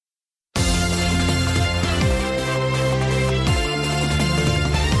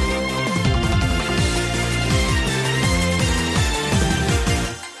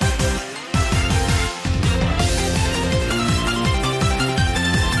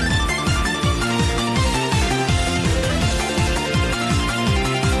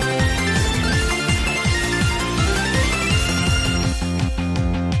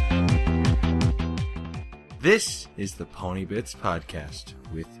is the Pony Bits Podcast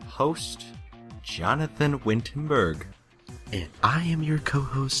with host Jonathan Wintenberg. And I am your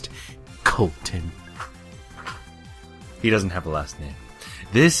co-host, Colton. He doesn't have a last name.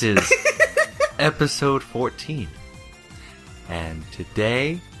 This is episode 14. And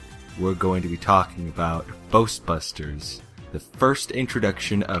today we're going to be talking about Boast Busters, the first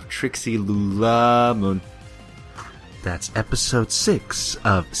introduction of Trixie Lululemon. That's episode 6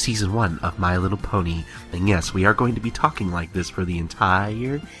 of season 1 of My Little Pony. And yes, we are going to be talking like this for the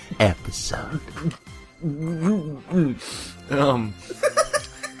entire episode.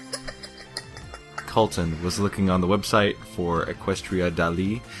 Colton was looking on the website for Equestria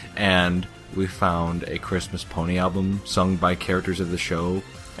Dali, and we found a Christmas pony album sung by characters of the show,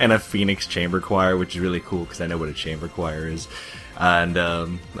 and a Phoenix Chamber Choir, which is really cool because I know what a chamber choir is. And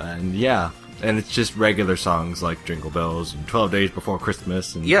yeah. And it's just regular songs like Jingle Bells and 12 Days Before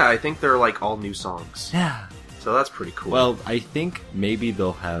Christmas. And yeah, I think they're like all new songs. Yeah. So that's pretty cool. Well, I think maybe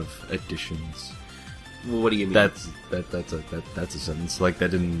they'll have additions. What do you mean? That's a sentence. Like, that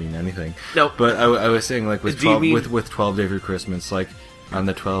didn't mean anything. Nope. But I was saying, like, with 12 Days Before Christmas, like, on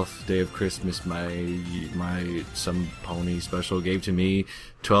the 12th day of Christmas, my some pony special gave to me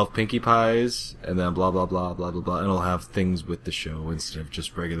 12 Pinkie Pies, and then blah, blah, blah, blah, blah, blah, and it'll have things with the show instead of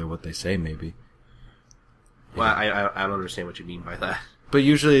just regular what they say, maybe. Well, I don't understand what you mean by that. But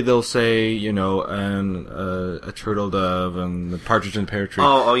usually they'll say, you know, a turtle dove and the partridge in the pear tree.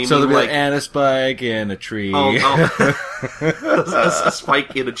 Oh, you so mean there'll be like... and a spike in a tree. A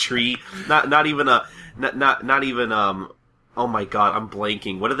spike in a tree. Not even oh my god, I'm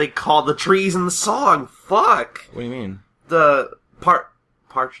blanking. What do they call the trees in the song? Fuck! What do you mean? The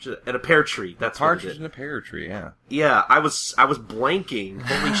partridge in a pear tree. That's partridge in a pear tree, yeah. Yeah, I was blanking.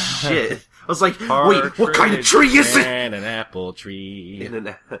 Holy shit. I was like, partridge, wait, what kind of tree is it? And an apple tree.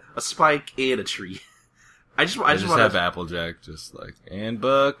 And a spike in a tree. I just have Applejack, just like, and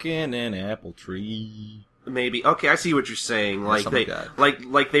buck in an apple tree. Maybe. Okay, I see what you're saying. Like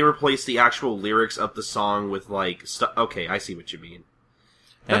they replaced the actual lyrics of the song with like stuff. Okay, I see what you mean.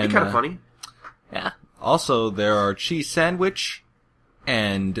 That'd be kind of funny. Yeah. Also, there are cheese sandwich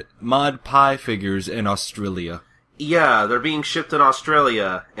and mod pie figures in Australia. Yeah, they're being shipped in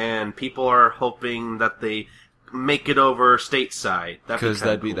Australia, and people are hoping that they make it over stateside. Because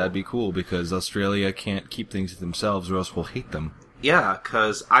that'd be cool. Because Australia can't keep things to themselves, or else we'll hate them. Yeah,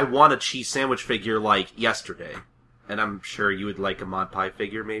 because I want a cheese sandwich figure like yesterday. And I'm sure you would like a Mod Pie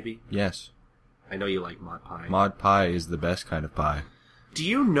figure, maybe? Yes. I know you like Mod Pie. Mod Pie is the best kind of pie. Do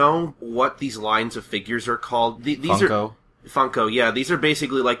you know what these lines of figures are called? Funko? Funko, yeah. These are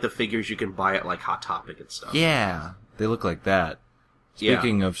basically like the figures you can buy at like Hot Topic and stuff. Yeah, they look like that.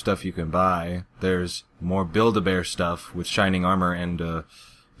 Speaking of stuff you can buy, there's more Build-A-Bear stuff with shining armor and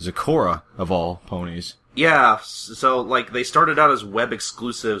Zecora, of all ponies. Yeah, so, like, they started out as web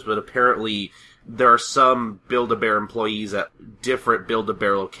exclusives, but apparently there are some Build-A-Bear employees at different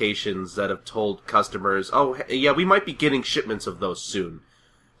Build-A-Bear locations that have told customers, oh, yeah, we might be getting shipments of those soon.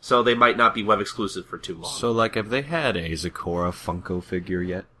 So they might not be web exclusive for too long. So, like, have they had a Zecora Funko figure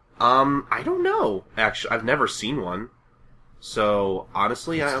yet? I don't know, actually. I've never seen one. So,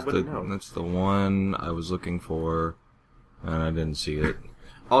 honestly, I wouldn't know. That's the one I was looking for, and I didn't see it.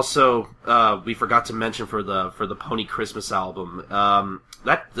 Also, we forgot to mention for the Pony Christmas album,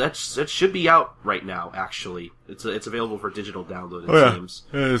 that should be out right now. Actually, it's available for digital download. It seems.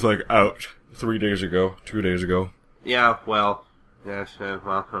 It's like out 3 days ago, 2 days ago. Yeah, well, yeah.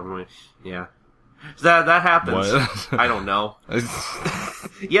 That happens. What? I don't know.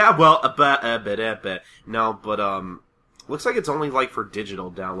 Yeah, well, no, but looks like it's only like for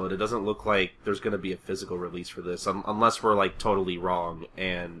digital download. It doesn't look like there's going to be a physical release for this, unless we're like totally wrong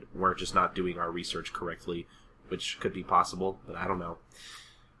and we're just not doing our research correctly, which could be possible, but I don't know.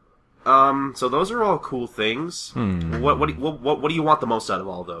 So those are all cool things. What do you want the most out of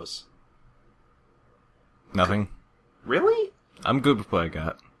all those? Nothing. Really? I'm good with what I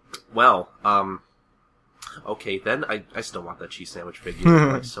got. Well, okay, then I still want that cheese sandwich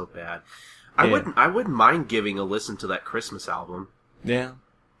figure. It's so bad. I wouldn't mind giving a listen to that Christmas album. Yeah.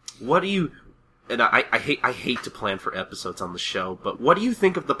 What do you... And I hate to plan for episodes on the show, but what do you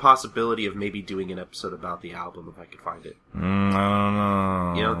think of the possibility of maybe doing an episode about the album if I could find it? I don't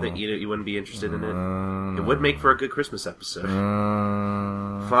know. You don't think you wouldn't be interested in it? It would make for a good Christmas episode.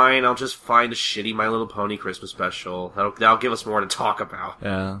 Fine, I'll just find a shitty My Little Pony Christmas special. That'll give us more to talk about.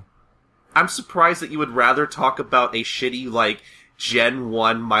 Yeah. I'm surprised that you would rather talk about a shitty, like, Gen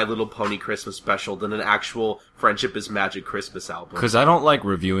 1 My Little Pony Christmas special than an actual Friendship is Magic Christmas album. Because I don't like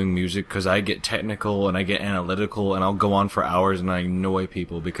reviewing music, because I get technical and I get analytical, and I'll go on for hours and I annoy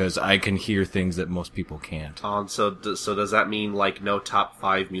people because I can hear things that most people can't. So does that mean, like, no top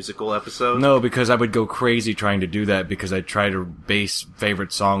 5 musical episodes? No, because I would go crazy trying to do that, because I try to base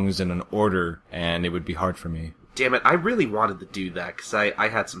favorite songs in an order, and it would be hard for me. Damn it, I really wanted to do that, because I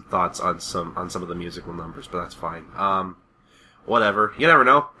had some thoughts on some of the musical numbers, but that's fine. Whatever. You never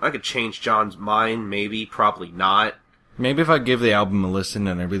know. I could change John's mind, maybe, probably not. Maybe if I give the album a listen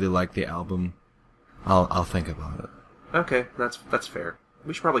and I really like the album, I'll think about it. Okay, that's fair.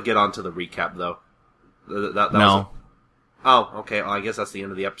 We should probably get on to the recap, though. That no. Oh, okay. Well, I guess that's the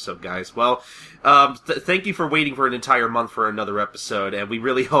end of the episode, guys. Well, thank you for waiting for an entire month for another episode, and we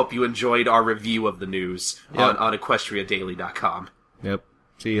really hope you enjoyed our review of the news on EquestriaDaily.com. Yep.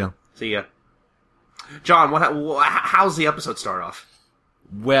 See ya. See ya. John, how's the episode start off?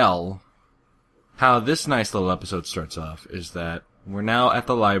 Well, how this nice little episode starts off is that we're now at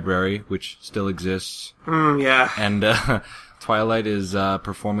the library, which still exists. Yeah. And Twilight is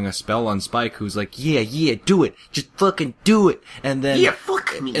performing a spell on Spike, who's like, yeah, do it. Just fucking do it. And then... Yeah,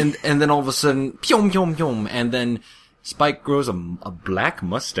 fuck me. And then all of a sudden, pyom, pyom, pyom. And then Spike grows a black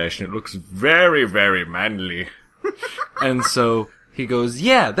mustache, and it looks very, very manly. And so... he goes,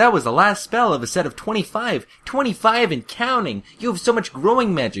 yeah, that was the last spell of a set of 25. 25 and counting. You have so much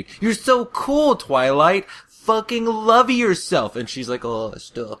growing magic. You're so cool, Twilight. Fucking love yourself. And she's like, oh,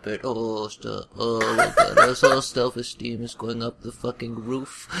 stop it. Oh, stop. Oh, my God. So self-esteem is going up the fucking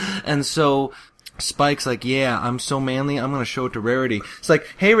roof. And so... Spike's like, yeah, I'm so manly, I'm gonna show it to Rarity. It's like,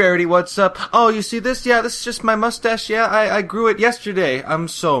 hey Rarity, what's up? Oh, you see this? Yeah, this is just my mustache. Yeah, I grew it yesterday. I'm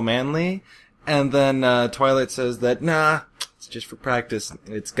so manly. And then Twilight says that, nah, it's just for practice.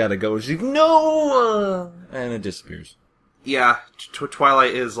 It's gotta go. She's like, no! And it disappears. Yeah,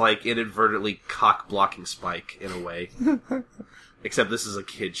 Twilight is, like, inadvertently cock-blocking Spike, in a way. Except this is a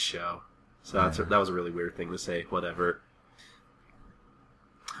kid's show. So that was a really weird thing to say. Whatever.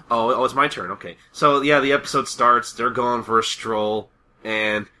 Oh, it's my turn. Okay. So, yeah, the episode starts. They're going for a stroll.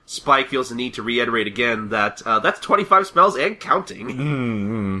 And Spike feels the need to reiterate again that that's 25 spells and counting.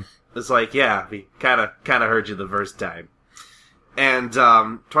 Mm-hmm. It's like, yeah, we kind of heard you the first time. And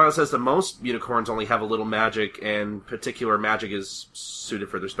Twilight says that most unicorns only have a little magic, and particular magic is suited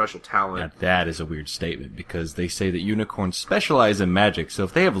for their special talent. Now that is a weird statement, because they say that unicorns specialize in magic, so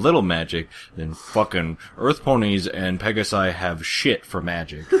if they have little magic, then fucking Earth Ponies and Pegasi have shit for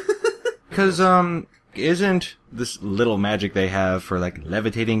magic. Because, isn't this little magic they have for, like,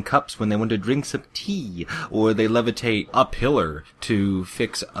 levitating cups when they want to drink some tea, or they levitate a pillar to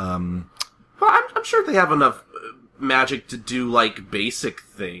fix, Well, I'm sure they have enough magic to do, like, basic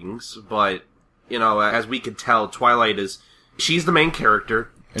things, but, you know, as we can tell, Twilight she's the main character.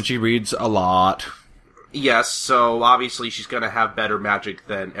 And she reads a lot. Yes, so obviously she's gonna have better magic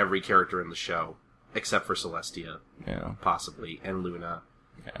than every character in the show. Except for Celestia. Yeah. Possibly. And Luna.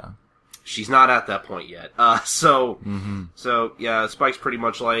 Yeah. She's not at that point yet. So yeah, Spike's pretty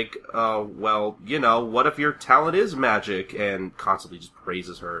much like, well, you know, what if your talent is magic? And constantly just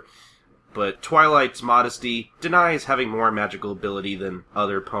praises her. But Twilight's modesty denies having more magical ability than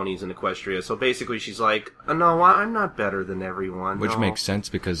other ponies in Equestria. So basically she's like, no, I'm not better than everyone. Which no. makes sense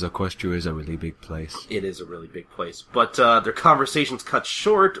because Equestria is a really big place. It is a really big place. But their conversations cut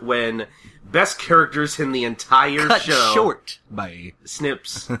short when best characters in the entire show... Cut short by...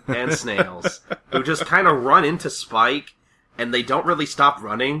 Snips and Snails, who just kind of run into Spike, and they don't really stop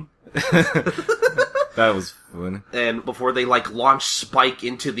running. That was fun. And before they, like, launch Spike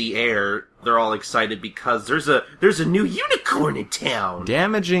into the air, they're all excited because there's a new unicorn in town!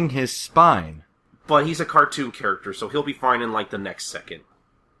 Damaging his spine. But he's a cartoon character, so he'll be fine in, like, the next second.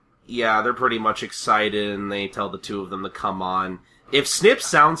 Yeah, they're pretty much excited, and they tell the two of them to come on. If Snips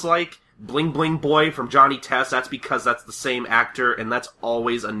sounds like Bling Bling Boy from Johnny Test, that's because that's the same actor, and that's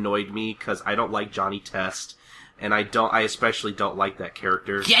always annoyed me, because I don't like Johnny Test. And I especially don't like that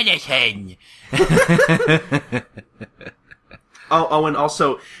character. Jonathan! Oh, and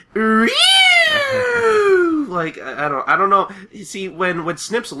also, like, I don't know. You see, when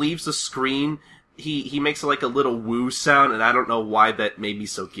Snips leaves the screen, he makes like a little woo sound, and I don't know why that made me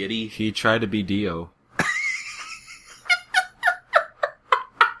so giddy. He tried to be Dio.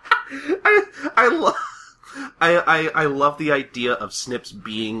 I love the idea of Snips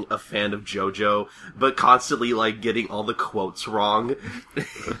being a fan of JoJo, but constantly, like, getting all the quotes wrong.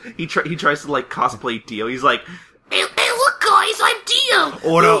 He tries to, like, cosplay Dio. He's like, hey, look, guys, I'm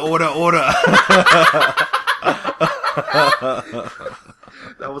Dio! Order!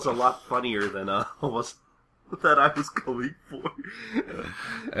 That was a lot funnier than, that I was going for.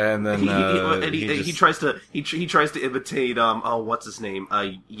 And then he tries to imitate what's his name?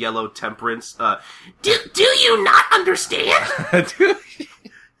 Yellow Temperance. Do you not understand?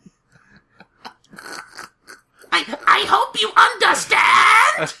 I hope you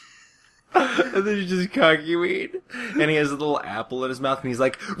understand. And then he's just cocky weed, and he has a little apple in his mouth, and he's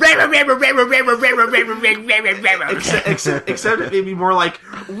like, except it made me more like.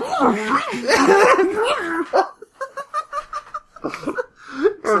 Kind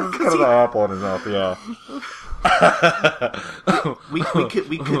of the apple in his mouth, yeah.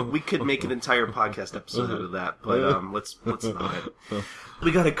 we could make an entire podcast episode out of that, but let's not.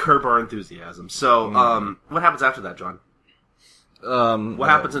 We gotta curb our enthusiasm. So, what happens after that, John? What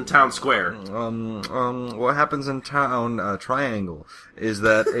happens in Town Square? What happens in Town Triangle is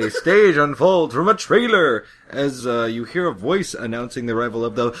that a stage unfolds from a trailer as you hear a voice announcing the arrival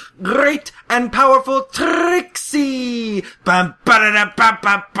of the great and powerful Trixie! Bam,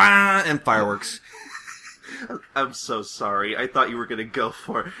 ba-da-da-ba-ba-ba, and fireworks. I'm so sorry. I thought you were gonna go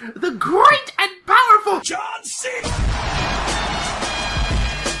for the great and powerful John C.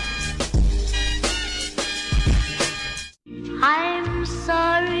 I'm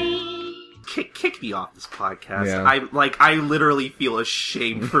sorry. Kick me off this podcast. Yeah. I literally feel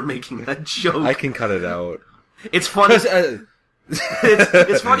ashamed for making that joke. I can cut it out. It's funny.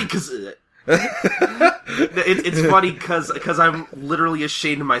 It's funny because it's funny because I'm literally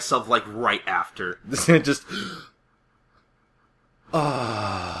ashamed of myself. Like right after, just.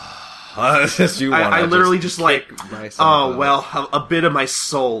 I literally just like, oh well, a bit of my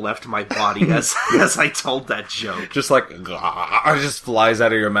soul left my body as I told that joke. Just like, just flies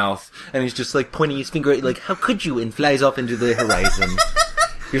out of your mouth, and he's just like pointing his finger at, like, how could you? And flies off into the horizon.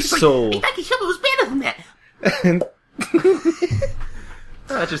 Your soul. Like, I thought someone was better than that.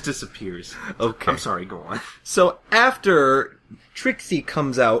 That just disappears. Okay. I'm sorry, go on. So after Trixie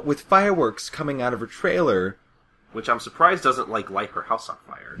comes out with fireworks coming out of her trailer, which I'm surprised doesn't, like, light her house on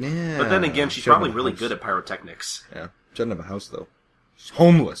fire. Yeah. But then again, she's probably really good at pyrotechnics. Yeah. She doesn't have a house, though. She's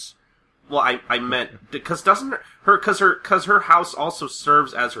homeless. Well, I meant, because her house also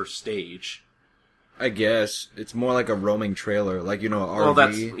serves as her stage. I guess. It's more like a roaming trailer, like, an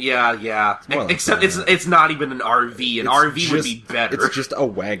RV. Well, yeah. Except it's not even an RV. An RV would be better. It's just a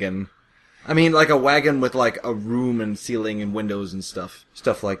wagon. I mean, like a wagon with, like, a room and ceiling and windows and stuff.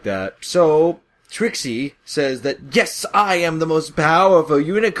 Stuff like that. So Trixie says that, yes, I am the most powerful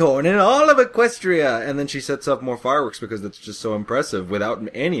unicorn in all of Equestria. And then she sets up more fireworks because it's just so impressive without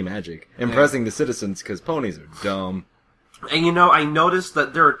any magic. Impressing the citizens because ponies are dumb. And I noticed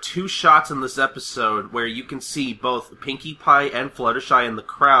that there are two shots in this episode where you can see both Pinkie Pie and Fluttershy in the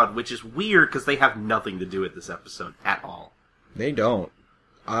crowd, which is weird because they have nothing to do with this episode at all. They don't.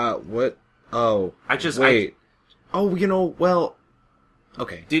 What? Oh. Wait. Well...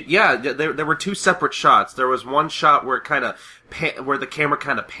 Okay. There were two separate shots. There was one shot where where the camera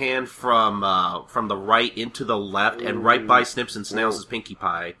kind of panned from the right into the left, and right by Snips and Snails is Pinkie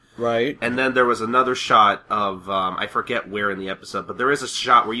Pie. Right. And then there was another shot of I forget where in the episode, but there is a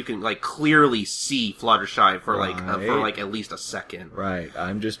shot where you can clearly see Fluttershy for at least a second. Right.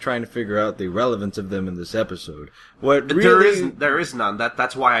 I'm just trying to figure out the relevance of them in this episode. What really there is none.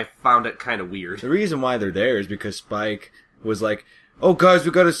 That's why I found it kind of weird. The reason why they're there is because Spike was like, oh, guys, we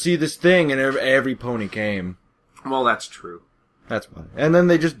gotta see this thing, and every pony came. Well, that's true. That's why. And then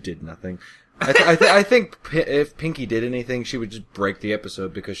they just did nothing. I think if Pinkie did anything, she would just break the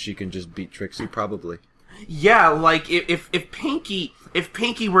episode because she can just beat Trixie, probably. Yeah, like, if Pinkie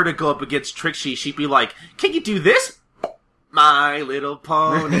were to go up against Trixie, she'd be like, can you do this? My Little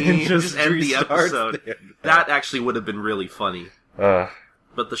Pony. just end the episode. That actually would have been really funny.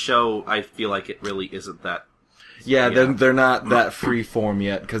 But the show, I feel like it really isn't that. Yeah, they're not that free form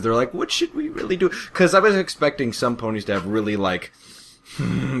yet, because they're like, what should we really do? Because I was expecting some ponies to have really,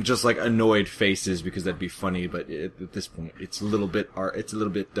 just annoyed faces, because that'd be funny, but at this point, it's a little bit,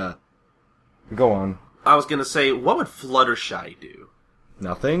 go on. I was gonna say, what would Fluttershy do?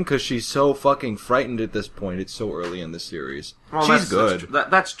 Nothing, because she's so fucking frightened at this point. It's so early in the series. Well, she's good.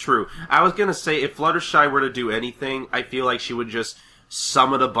 That's true. I was gonna say, if Fluttershy were to do anything, I feel like she would just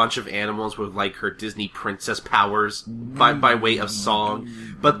summon a bunch of animals with her Disney princess powers by way of song.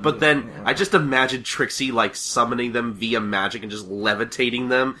 But then I just imagine Trixie summoning them via magic and just levitating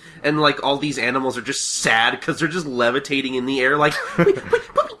them, and all these animals are just sad because they're just levitating in the air put me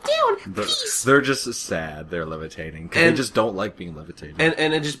down, please. They're just sad they're levitating because they just don't like being levitated.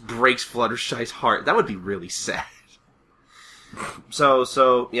 And it just breaks Fluttershy's heart. That would be really sad.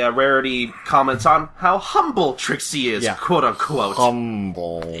 So, yeah, Rarity comments on how humble Trixie is, quote unquote.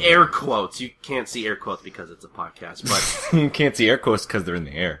 Humble. Air quotes. You can't see air quotes because it's a podcast, but... You can't see air quotes because they're in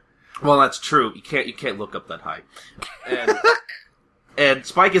the air. Well, that's true. You can't look up that high. And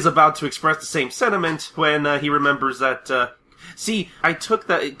Spike is about to express the same sentiment when he remembers that, see, I took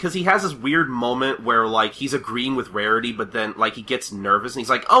that, because he has this weird moment where, like, he's agreeing with Rarity, but then, like, he gets nervous, and he's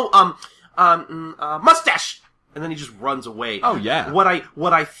like, mustache! And then he just runs away. Oh, yeah. What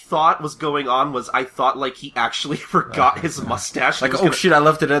I thought was going on was I thought, like, he actually forgot his mustache. Like, shit, I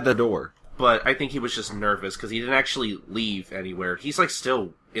left it at the door. But I think he was just nervous, because he didn't actually leave anywhere. He's, like,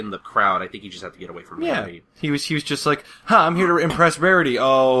 still in the crowd. I think he just had to get away from Rarity. He was just like, I'm here to impress Rarity.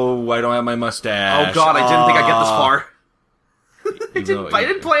 Oh, I don't have my mustache. Oh, God, I didn't think I'd get this far. I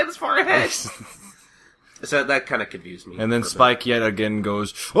didn't plan this far ahead. So that kind of confused me. And then Spike yet again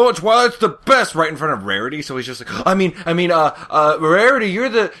goes, "Oh, Twilight's the best!" right in front of Rarity. So he's just like, Rarity,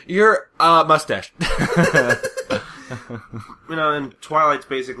 you're mustache. And Twilight's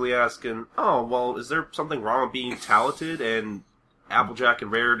basically asking, "Oh, well, is there something wrong with being talented?" And Applejack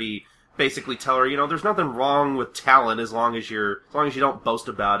and Rarity basically tell her, there's nothing wrong with talent as long as you don't boast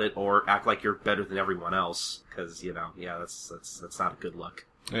about it or act like you're better than everyone else. Because that's not a good look.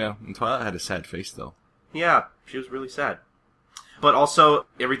 Yeah, and Twilight had a sad face though. Yeah, she was really sad. But also,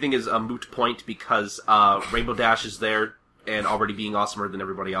 everything is a moot point because Rainbow Dash is there and already being awesomer than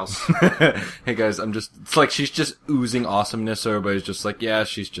everybody else. Hey guys, it's like she's just oozing awesomeness, so everybody's just like, yeah,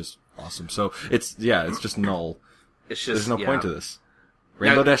 she's just awesome. So it's just null. There's no point to this.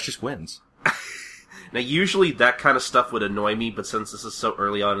 Rainbow Dash just wins. Now, usually that kind of stuff would annoy me, but since this is so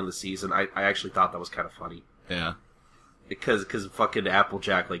early on in the season, I actually thought that was kind of funny. Yeah. Because fucking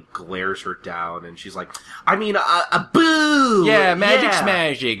Applejack, like, glares her down, and she's like, a boo! Yeah, magic's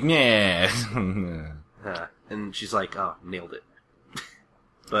magic, yeah. And she's like, oh, nailed it.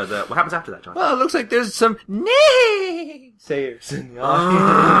 But what happens after that, John? Well, it looks like there's some naysayers in the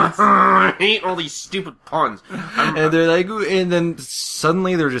audience. I hate all these stupid puns. And they're like, and then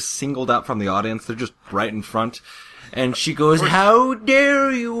suddenly they're just singled out from the audience. They're just right in front. And she goes, how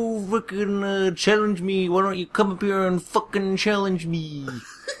dare you fucking challenge me? Why don't you come up here and fucking challenge me?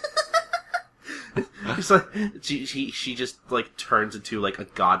 It's like, she just, like, turns into, like, a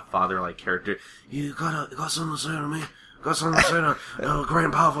Godfather-like character. You got something to say to me? Got something to say to great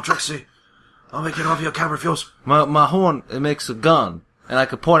and powerful Trixie? I'll make it off your camera fuse. My horn, it makes a gun. And I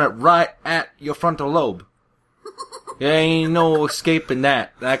can point it right at your frontal lobe. There ain't no escaping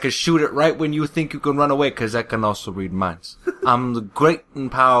that. I can shoot it right when you think you can run away, because I can also read minds. I'm the great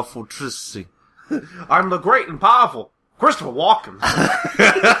and powerful Trixie. I'm the great and powerful Christopher Walken.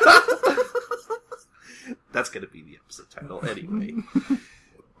 That's gonna be the episode title anyway.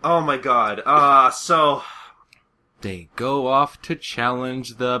 Oh my god. So... They go off to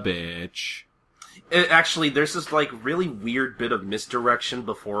challenge the bitch. Actually, there's this, like, really weird bit of misdirection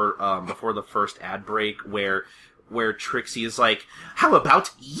before the first ad break where Trixie is like, how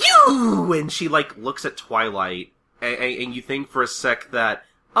about you? And she, like, looks at Twilight, and you think for a sec that,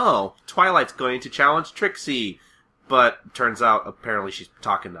 oh, Twilight's going to challenge Trixie. But turns out, apparently, she's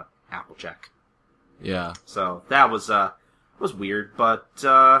talking to Applejack. Yeah. So, that was weird, but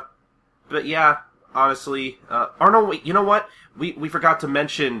yeah, honestly, no, wait, you know what? We forgot to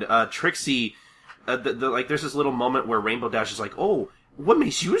mention, Trixie, like, there's this little moment where Rainbow Dash is like, oh, what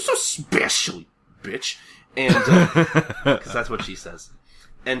makes you so special, bitch? And, because that's what she says.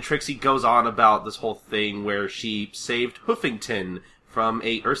 And Trixie goes on about this whole thing where she saved Hoofington from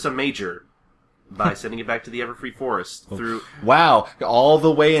a Ursa Major by sending it back to the Everfree Forest through... Wow, all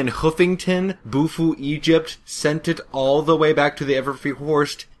the way in Hoofington, Bufu, Egypt, sent it all the way back to the Everfree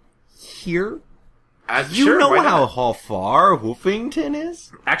Forest here? You sure, know how far Hoofington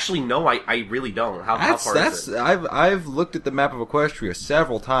is? Actually, no, I really don't. How far is it? I've looked at the map of Equestria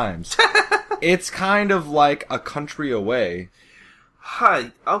several times. It's kind of like a country away.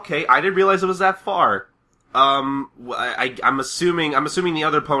 Hi, okay, I didn't realize it was that far. I'm assuming the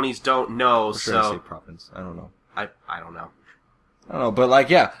other ponies don't know, or should I say province? I don't know. I don't know. I don't know, but like,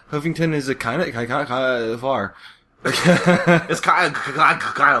 yeah, Hoofington is kind of far. It's kind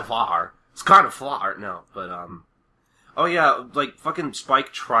of far. It's kind of far. No, but oh yeah, like fucking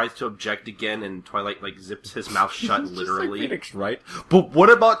Spike tries to object again, and Twilight like zips his mouth shut literally. Like Phoenix, right? But what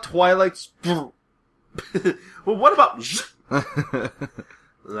about Twilight's? Well, what about?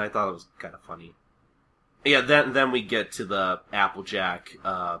 And I thought it was kind of funny. Yeah, then we get to the Applejack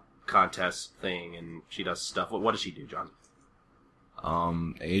contest thing, and she does stuff. What does she do, John?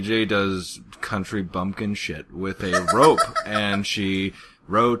 AJ does country bumpkin shit with a rope, and she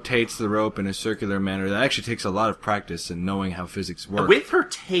rotates the rope in a circular manner. That actually takes a lot of practice in knowing how physics work. With her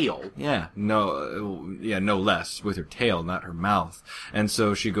tail. Yeah, no less. With her tail, not her mouth. And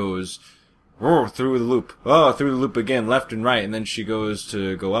so she goes, through the loop again, left and right, and then she goes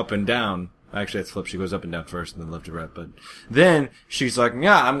to go up and down. Actually, that's flip. She goes up and down first, and then left to right. But then she's like,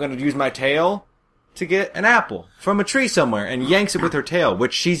 yeah, I'm going to use my tail to get an apple from a tree somewhere, and yanks it with her tail,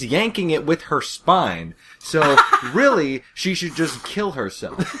 which she's yanking it with her spine. So, really, she should just kill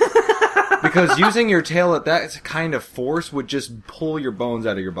herself. Because using your tail at that kind of force would just pull your bones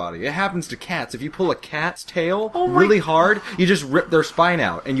out of your body. It happens to cats. If you pull a cat's tail really hard, you just rip their spine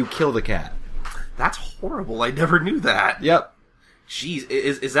out, and you kill the cat. That's horrible. I never knew that. Yep. Jeez,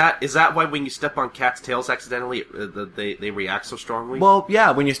 is that why when you step on cats' tails accidentally, they react so strongly? Well,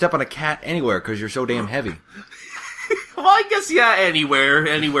 yeah, when you step on a cat anywhere, because you're so damn heavy. Well, I guess, yeah,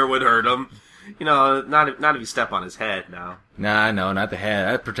 anywhere would hurt him. You know, not if you step on his head, now. Nah, no, not the head.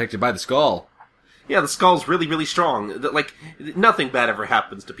 That's protected by the skull. Yeah, the skull's really, really strong. Like, nothing bad ever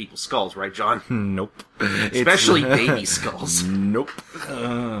happens to people's skulls, right, John? Nope. Especially baby skulls. Nope.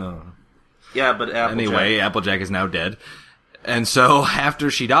 Yeah, but Applejack... Anyway, Applejack is now dead. And so,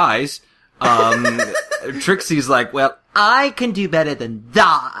 after she dies, Trixie's like, well, I can do better than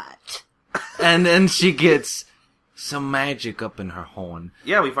that. And then she gets some magic up in her horn.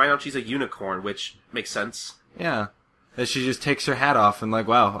 Yeah, we find out she's a unicorn, which makes sense. Yeah. And she just takes her hat off and like,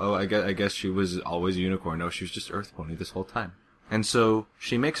 wow, I guess she was always a unicorn. No, she was just Earth Pony this whole time. And so,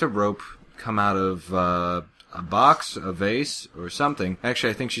 she makes a rope come out of, a box, a vase, or something. Actually,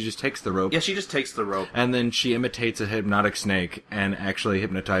 I think she just takes the rope. Yeah, she just takes the rope. And then she imitates a hypnotic snake and actually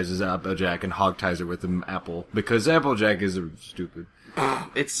hypnotizes Applejack and hog-ties her with an apple. Because Applejack is stupid.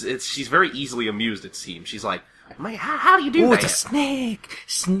 She's very easily amused, it seems. She's like, how do you do that? It's a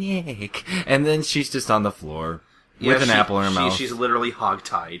snake. And then she's just on the floor with an apple in her mouth. She's literally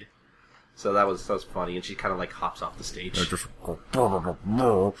hog-tied. So that was funny, and she kind of like hops off the stage.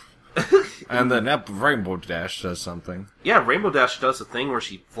 And then Rainbow Dash does something. Yeah, Rainbow Dash does a thing where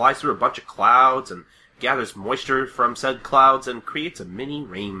she flies through a bunch of clouds and gathers moisture from said clouds and creates a mini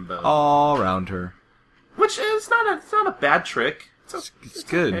rainbow. All around her. Which is not a bad trick. It's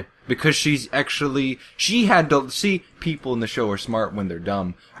good. Okay. Because she had to see people in the show are smart when they're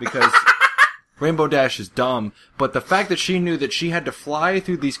dumb. Because Rainbow Dash is dumb, but the fact that she knew that she had to fly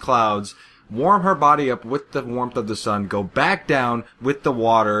through these clouds, warm her body up with the warmth of the sun, go back down with the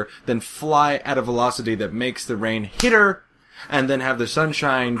water, then fly at a velocity that makes the rain hit her, and then have the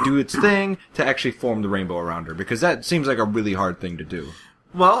sunshine do its thing to actually form the rainbow around her. Because that seems like a really hard thing to do.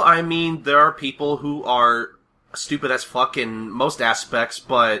 Well, I mean, there are people who are stupid as fuck in most aspects,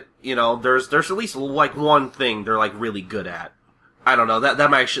 but, you know, there's at least, like, one thing they're, like, really good at. I don't know, that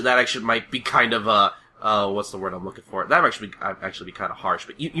actually might be kind of what's the word I'm looking for? That might actually be kind of harsh,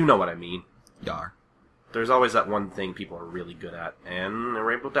 but you know what I mean. Yar. There's always that one thing people are really good at, and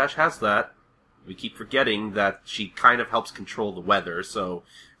Rainbow Dash has that. We keep forgetting that she kind of helps control the weather, so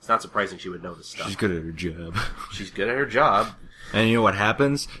it's not surprising she would know this stuff. She's good at her job. She's good at her job. And you know what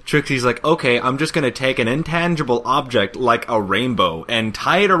happens? Trixie's like, okay, I'm just gonna take an intangible object like a rainbow and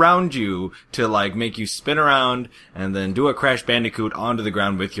tie it around you to, like, make you spin around and then do a Crash Bandicoot onto the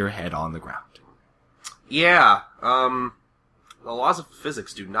ground with your head on the ground. Yeah, the laws of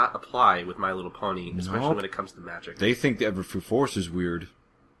physics do not apply with My Little Pony, especially when it comes to magic. They think the Everfruit Force is weird.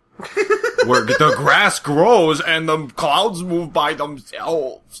 Where the grass grows and the clouds move by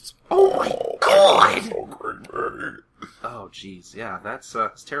themselves. Oh my god! Oh jeez, yeah, that's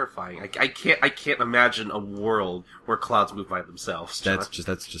terrifying. I can't imagine a world where clouds move by themselves. John.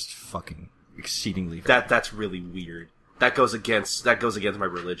 That's just fucking exceedingly. That's really weird. That goes against my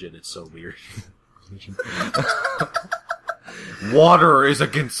religion. It's so weird. Water is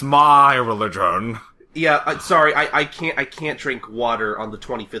against my religion. Yeah, sorry, I can't drink water on the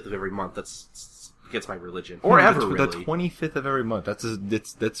 25th of every month. That's against my religion, or ever really. The 25th of every month.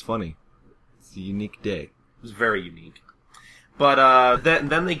 That's funny. It's a unique day. It was very unique. But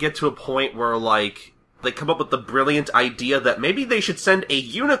then they get to a point where, like, they come up with the brilliant idea that maybe they should send a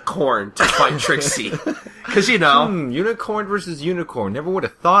unicorn to fight Trixie. Because, you know... unicorn versus unicorn. Never would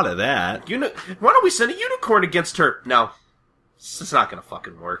have thought of that. Why don't we send a unicorn against her? No. It's not gonna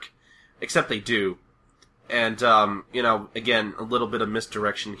fucking work. Except they do. And, you know, again, a little bit of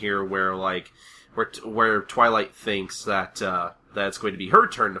misdirection here where, like, where Twilight thinks that it's going to be her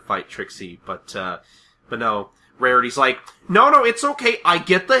turn to fight Trixie, but no. Rarity's like, no, it's okay, I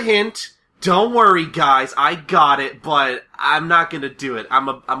get the hint. Don't worry, guys, I got it, but I'm not gonna do it. I'm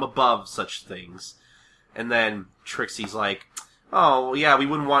above such things. And then Trixie's like, oh, yeah, we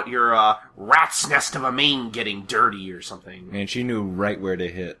wouldn't want your, rat's nest of a mane getting dirty or something. And she knew right where to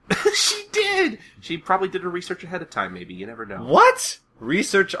hit. She did! She probably did her research ahead of time, maybe. You never know. What?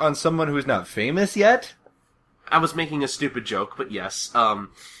 Research on someone who's not famous yet? I was making a stupid joke, but yes. And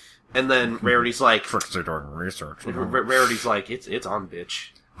then Rarity's like... Trixie doing research. Rarity's like, it's on, bitch.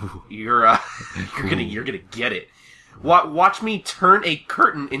 You're gonna get it. Watch me turn a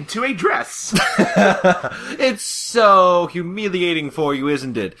curtain into a dress. It's so humiliating for you,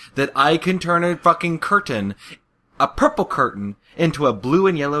 isn't it? That I can turn a fucking curtain, a purple curtain, into a blue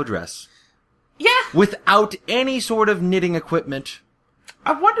and yellow dress. Yeah. Without any sort of knitting equipment.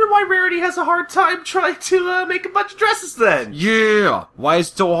 I wonder why Rarity has a hard time trying to make a bunch of dresses then. Yeah. Why is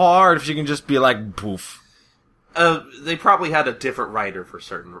it so hard if she can just be like, poof? They probably had a different writer for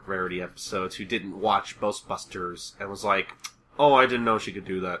certain Rarity episodes who didn't watch Boast Busters and was like, oh, I didn't know she could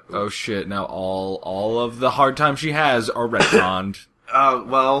do that. Oh shit, now all of the hard times she has are retconned.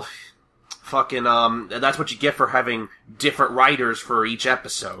 Well, fucking, that's what you get for having different writers for each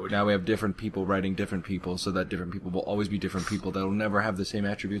episode. Now we have different people writing different people, so that different people will always be different people that'll never have the same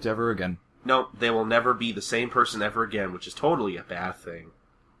attributes ever again. No, they will never be the same person ever again, which is totally a bad thing.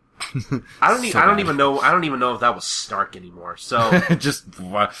 I don't even know if that was Stark anymore. So just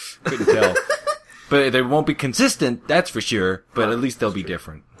couldn't tell. But they won't be consistent, that's for sure. But at least they'll be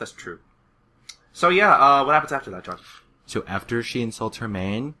different. That's true. So yeah, what happens after that, John? So after she insults her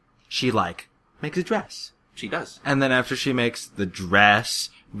man, she makes a dress. She does. And then after she makes the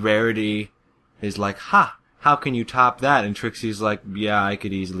dress, Rarity is like, "Ha! How can you top that?" And Trixie's like, "Yeah, I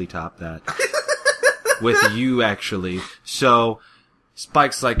could easily top that with you, actually." So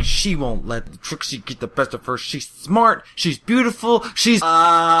Spike's like, she won't let Trixie get the best of her. She's smart. She's beautiful. She's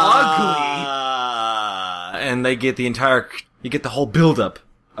ugly. And they get you get the whole build-up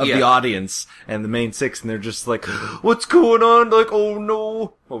of the audience and the main six, and they're just like, what's going on? Like, oh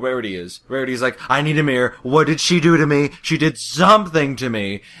no. Well, Rarity's like, I need a mirror. What did she do to me? She did something to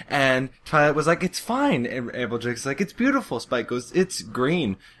me. And Twilight was like, it's fine. And Applejack's like, it's beautiful. Spike goes, it's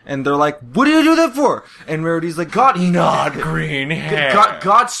green. And they're like, what do you do that for? And Rarity's like, God, not green hair.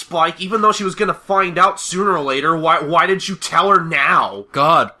 God, Spike, even though she was gonna find out sooner or later, why did you tell her now?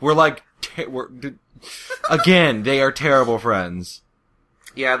 God, we're like, again, they are terrible friends.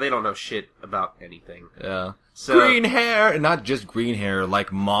 Yeah, they don't know shit about anything. Yeah. So, green hair, and not just green hair,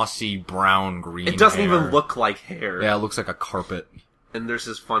 like mossy brown green hair. It doesn't even look like hair. Yeah, it looks like a carpet. And there's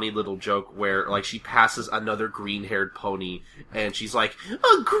this funny little joke where, like, she passes another green-haired pony, and she's like,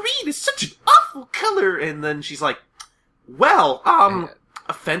 oh, green is such an awful color! And then she's like, well,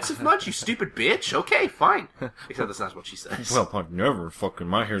 offensive much, you stupid bitch? Okay, fine. Except that's not what she says. Well, I've never fucking,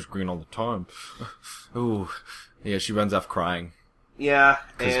 my hair's green all the time. Ooh. Yeah, she runs off crying. Yeah,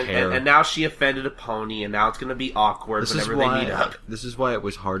 and now she offended a pony, and now it's gonna be awkward whenever they meet up. This is why it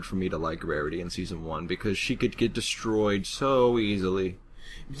was hard for me to like Rarity in season 1, because she could get destroyed so easily.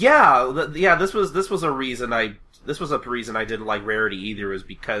 Yeah, this was a reason I didn't like Rarity either, was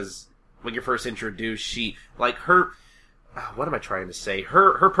because when you're first introduced, she, like, her, what am I trying to say?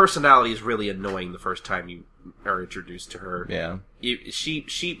 Her personality is really annoying the first time you are introduced to her. Yeah.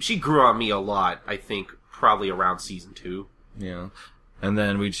 She grew on me a lot, I think, probably around season 2. Yeah. And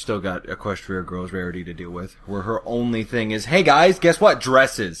then we still got Equestria Girls Rarity to deal with, where her only thing is, hey guys, guess what?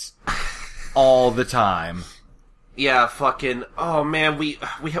 Dresses. All the time. Yeah, fucking, oh man, we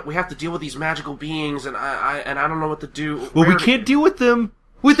have to deal with these magical beings, and I don't know what to do. Well, we can't deal with them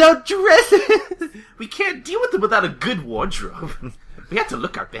without dresses! We can't deal with them without a good wardrobe. We have to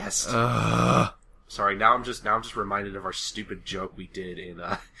look our best. Sorry, now I'm just reminded of our stupid joke we did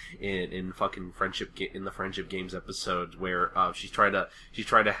in fucking in the Friendship Games episode where she's trying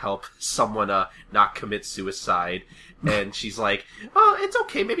to help someone not commit suicide, and she's like, "Oh, it's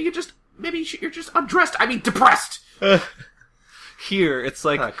okay. Maybe you're just undressed. I mean, depressed." Here, it's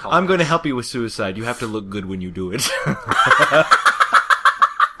like, I'm going to help you with suicide. You have to look good when you do it.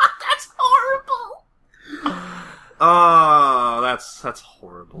 Oh, that's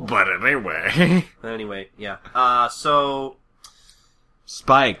horrible. But anyway. Anyway, yeah. So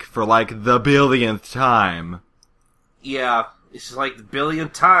Spike, for like the billionth time. Yeah, it's like the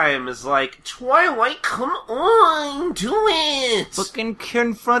billionth time is like, Twilight, come on, do it! Fucking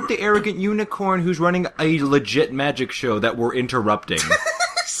confront the arrogant unicorn who's running a legit magic show that we're interrupting.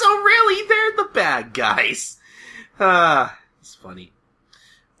 So really, they're the bad guys. It's funny.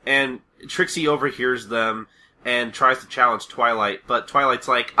 And Trixie overhears them and tries to challenge Twilight, but Twilight's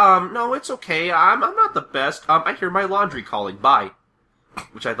like, no, it's okay, I'm not the best, I hear my laundry calling, bye.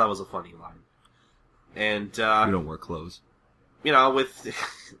 Which I thought was a funny line. And, you don't wear clothes. You know, with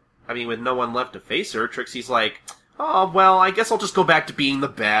no one left to face her, Trixie's like, Oh, well, I guess I'll just go back to being the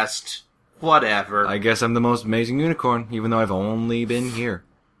best. Whatever. I guess I'm the most amazing unicorn, even though I've only been here.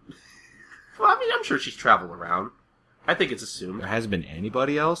 Well, I mean, I'm sure she's traveled around. I think it's assumed. There hasn't been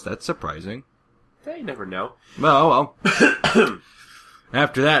anybody else? That's surprising. You never know. Well.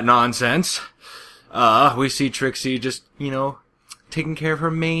 After that nonsense, we see Trixie just, taking care of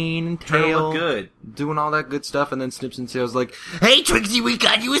her mane and tail. Trying to look good. Doing all that good stuff, and then Snips and Snails like, "Hey Trixie, we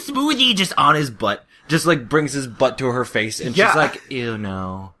got you a smoothie!" Just on his butt. Just brings his butt to her face, and she's like, "Ew,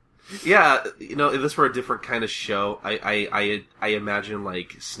 no." Yeah, if this were a different kind of show, I imagine,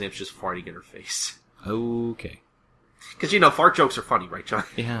 Snips just farting in her face. Okay. Because, fart jokes are funny, right, John?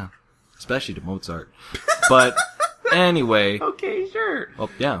 Yeah. Especially to Mozart. But, anyway. Okay, sure. Oh,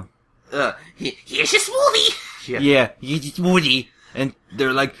 yeah. Here's your smoothie! Yeah, here's your smoothie. And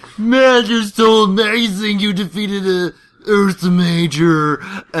they're like, "Man, you're so amazing, you defeated a Ursa Major."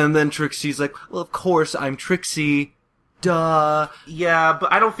 And then Trixie's like, "Well, of course, I'm Trixie. Duh." Yeah,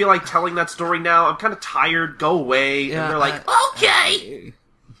 but I don't feel like telling that story now. I'm kind of tired. Go away. Yeah, and they're like, okay.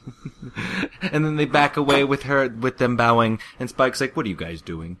 And then they back away with them bowing, and Spike's like, "What are you guys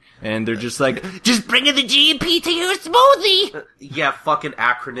doing?" And they're just like, "Just bringing the GMP to your smoothie!" Yeah, fucking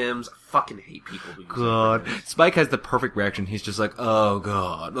acronyms. I fucking hate people who use God. acronyms. Spike has the perfect reaction. He's just like, "Oh,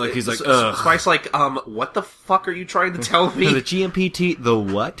 God." He's like, ugh. Spike's like, what the fuck are you trying to tell me? The GMPT, the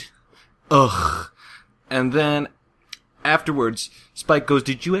what? Ugh. And then, afterwards, Spike goes,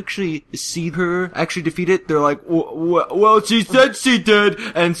 "Did you actually see her actually defeat it?" They're like, "Well, she said she did."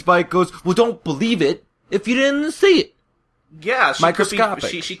 And Spike goes, "Well, don't believe it if you didn't see it." Yeah,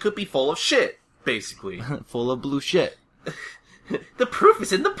 Microscopic. She could be full of shit, basically. Full of blue shit. The proof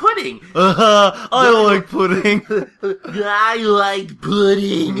is in the pudding. I like pudding. I like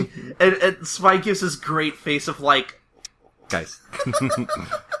pudding. And Spike gives this great face of Guys.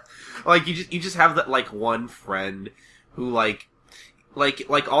 you just have that one friend who like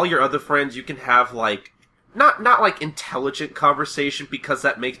all your other friends, you can have not intelligent conversation, because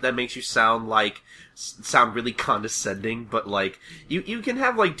that makes you sound really condescending, but you can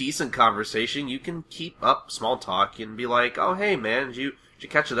have decent conversation. You can keep up small talk and be like, "Oh, hey man, did you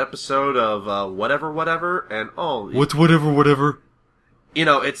catch an episode of whatever?" And what's whatever?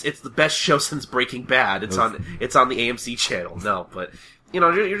 It's the best show since Breaking Bad. It's on the AMC channel. No, but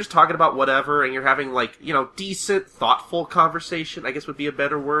you're just talking about whatever, and you're having decent, thoughtful conversation, I guess would be a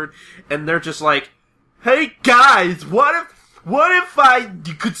better word. And they're just like, "Hey guys, what if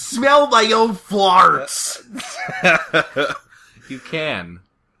you could smell my own farts?" You can.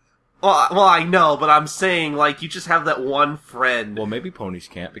 Well, I know, but I'm saying, you just have that one friend. Well, maybe ponies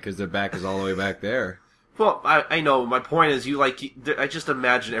can't, because their back is all the way back there. Well, I know. My point is, I just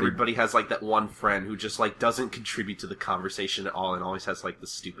imagine everybody has, that one friend who just, doesn't contribute to the conversation at all and always has, the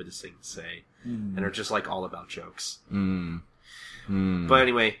stupidest thing to say. And are just, all about jokes. But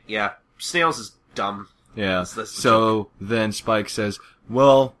anyway, yeah. Snails is dumb. Yeah. That's the so then Spike says,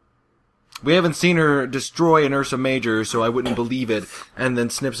 "Well, we haven't seen her destroy an Ursa Major, so I wouldn't believe it." And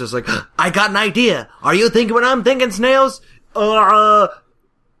then Snips is like, "I got an idea. Are you thinking what I'm thinking, Snails?" I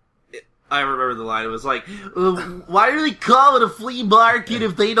remember the line. It was like, "Why do they call it a flea market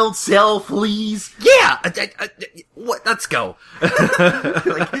if they don't sell fleas?" Yeah! What? Let's go.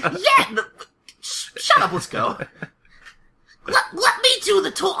 Yeah! Shut up, let's go. Let me do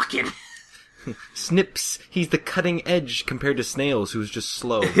the talking. Snips, he's the cutting edge compared to Snails, who's just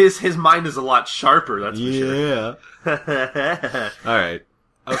slow. His mind is a lot sharper, that's for sure. Yeah. Alright.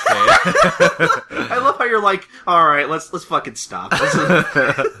 Okay. I love how you're like, alright, let's fucking stop.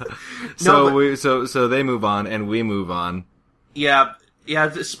 So they move on, and we move on. Yeah,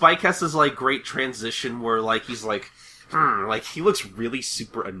 Spike has this, great transition where, he's he looks really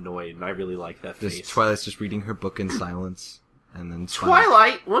super annoyed, and I really like that face. Twilight's just reading her book in silence. And then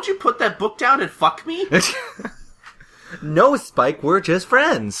Twilight, won't you put that book down and fuck me? No, Spike, we're just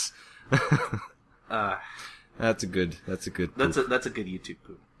friends. That's a good poop. That's a good YouTube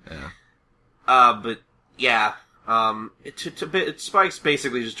poop. Yeah. But yeah, Spike's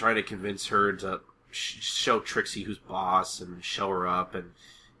basically just trying to convince her to show Trixie who's boss and show her up and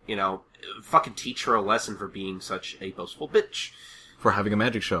fucking teach her a lesson for being such a boastful bitch. For having a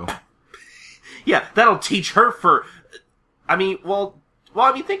magic show. Yeah, that'll teach her for.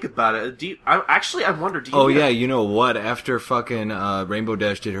 Think about it. I wonder, do you... Oh, yeah, you know what? After fucking Rainbow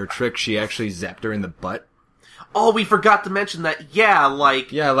Dash did her trick, she actually zapped her in the butt. Oh, we forgot to mention that, Yeah, I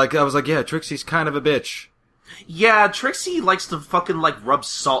was like, yeah, Trixie's kind of a bitch. Yeah, Trixie likes to fucking, rub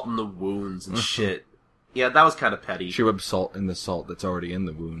salt in the wounds and shit. Yeah, that was kind of petty. She rubs salt in the salt that's already in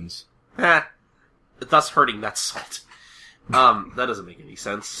the wounds. Thus hurting that salt. That doesn't make any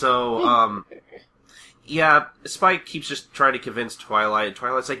sense. So, Yeah, Spike keeps just trying to convince Twilight.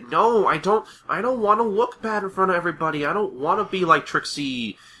 Twilight's like, no, I don't want to look bad in front of everybody. I don't want to be like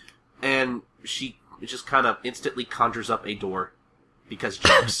Trixie. And she just kind of instantly conjures up a door. Because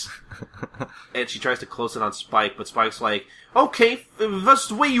jokes. And she tries to close it on Spike, but Spike's like, okay, if that's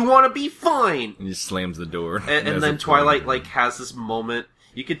the way you want to be, fine. And he slams the door. And then Twilight, like, has this moment.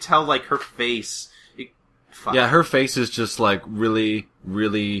 You could tell, like, her face. Yeah, her face is just, like, really,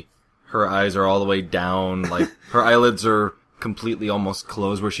 really... Her eyes are all the way down. Like, her eyelids are completely almost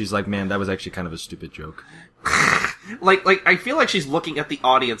closed, where she's like, man, that was actually kind of a stupid joke. like, I feel like she's looking at the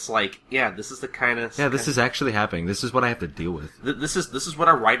audience like, yeah, this is the kind of... Yeah, this is actually happening. This is what I have to deal with. This is what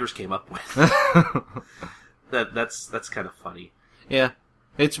our writers came up with. That's kind of funny. Yeah.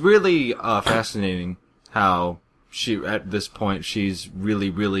 It's really fascinating how at this point, she's really,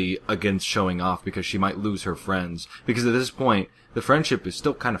 really against showing off because she might lose her friends. Because at this point, the friendship is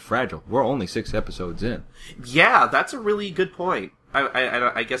still kind of fragile. We're only 6 episodes in. Yeah, that's a really good point.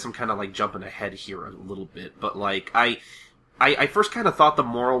 I guess I'm kind of like jumping ahead here a little bit, but like I first kind of thought the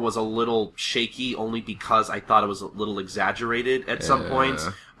moral was a little shaky, only because I thought it was a little exaggerated at some points.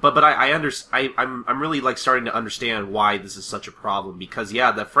 But I'm really like starting to understand why this is such a problem, because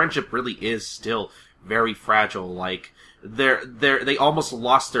yeah, the friendship really is still very fragile. Like they almost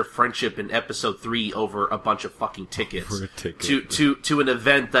lost their friendship in episode 3 over a bunch of fucking tickets For a ticket. to an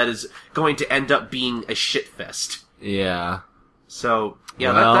event that is going to end up being a shit fest. Yeah. So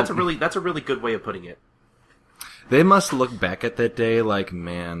yeah, Well, that's a really good way of putting it. They must look back at that day like,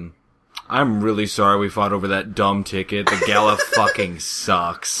 man, I'm really sorry we fought over that dumb ticket. The gala fucking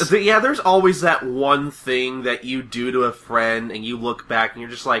sucks. Yeah, there's always that one thing that you do to a friend, and you look back and you're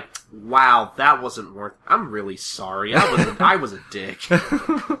just like, wow, that wasn't worth. I'm really sorry. I was a dick.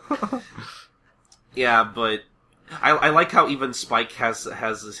 Yeah, but I like how even Spike has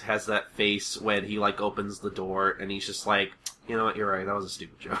that face when he like opens the door and he's just like, you know what, you're right, that was a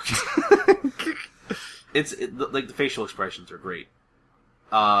stupid joke. Like the facial expressions are great.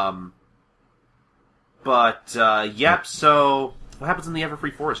 Yep. So what happens in the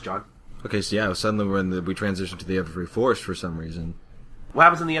Everfree Forest, John? Okay, so yeah, suddenly we transition to the Everfree Forest for some reason. What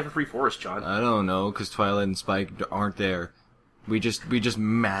happens in the Everfree Forest, John? I don't know, because Twilight and Spike aren't there. We just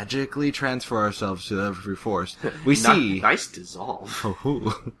magically transfer ourselves to the Everfree Forest. We see nice dissolve.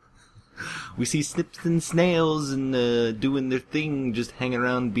 We see Snips and Snails and doing their thing, just hanging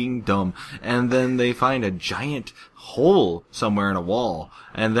around being dumb. And then they find a giant hole somewhere in a wall.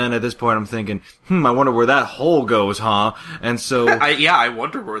 And then at this point I'm thinking, I wonder where that hole goes, huh? And so... I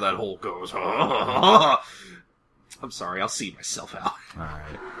wonder where that hole goes, huh? I'm sorry, I'll see myself out.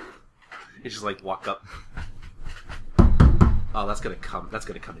 Alright. It's just like, walk up. Oh, that's gonna come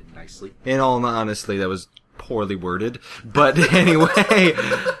in nicely. In all honesty, that was poorly worded. But anyway,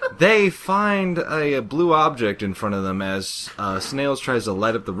 they find a blue object in front of them as Snails tries to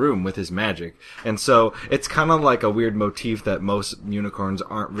light up the room with his magic. And so it's kind of like a weird motif that most unicorns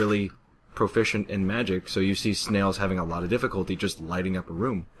aren't really proficient in magic. So you see Snails having a lot of difficulty just lighting up a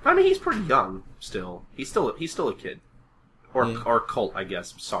room. I mean, he's pretty young still. He's still a kid. Or Colt, I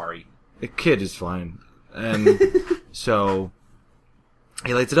guess. Sorry. A kid is fine. And so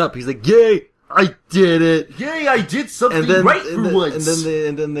he lights it up. He's like, yay! I did it! Yay, I did something right for once!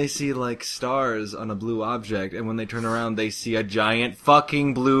 And then they see, like, stars on a blue object, and when they turn around, they see a giant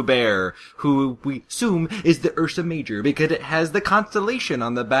fucking blue bear, who we assume is the Ursa Major, because it has the constellation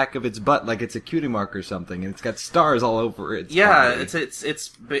on the back of its butt, like it's a cutie mark or something, and it's got stars all over it. Yeah,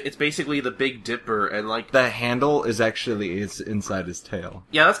 it's basically the Big Dipper, and like... The handle is actually inside his tail.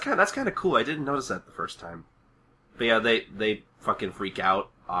 Yeah, that's kind of cool. I didn't notice that the first time. But yeah, they fucking freak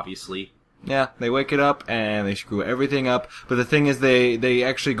out, obviously. Yeah, they wake it up, and they screw everything up. But the thing is, they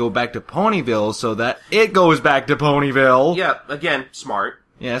actually go back to Ponyville, so that it goes back to Ponyville. Yeah, again, smart.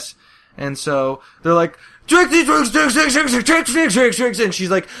 Yes. And so, they're like, Trixie, Trixie, and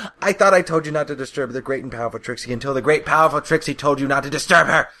she's like, I thought I told you not to disturb the great and powerful Trixie until the great powerful Trixie told you not to disturb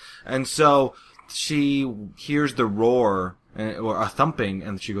her. And so, she hears the roar, or a thumping,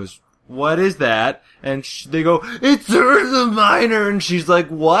 and she goes, what is that? And they go, it's Ursa Minor! And she's like,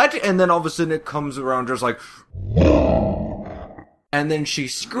 what? And then all of a sudden it comes around just like, and then she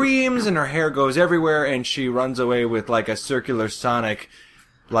screams and her hair goes everywhere and she runs away with like a circular Sonic,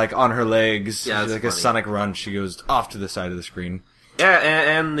 like on her legs. Yeah, that's like funny. A Sonic run. She goes off to the side of the screen. Yeah,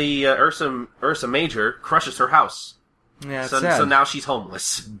 and the Ursa Major crushes her house. Yeah, it's so sad. So now she's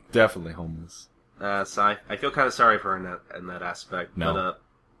homeless. Definitely homeless. So I feel kind of sorry for her in that aspect. No. But,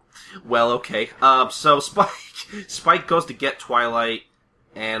 well, okay. So Spike goes to get Twilight,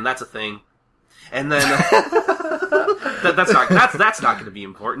 and that's a thing. And then that's not going to be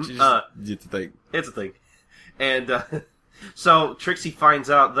important. It's a thing. It's a thing. And so Trixie finds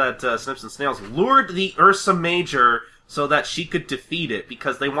out that Snips and Snails lured the Ursa Major so that she could defeat it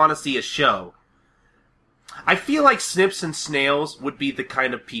because they want to see a show. I feel like Snips and Snails would be the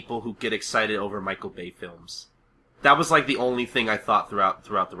kind of people who get excited over Michael Bay films. That was like the only thing I thought throughout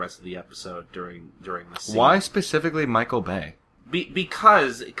the rest of the episode during the scene. Why specifically Michael Bay?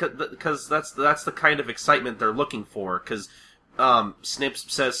 Because that's the kind of excitement they're looking for. Because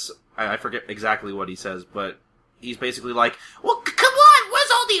Snips says, I forget exactly what he says, but he's basically like, "Well, come on,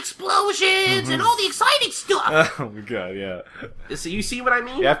 where's all the explosions and all the exciting stuff?" Oh my god, yeah. So you see what I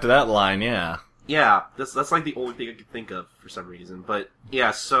mean? After that line, yeah. Yeah, that's like the only thing I could think of for some reason. But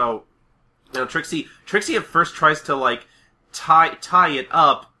yeah, so Trixie at first tries to like tie it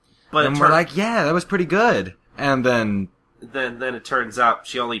up, but and we're like, yeah, that was pretty good. And then it turns out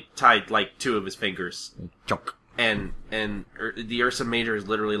she only tied like 2 of his fingers. Chunk. And the Ursa Major is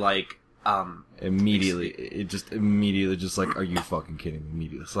literally like immediately just like, are you fucking kidding me?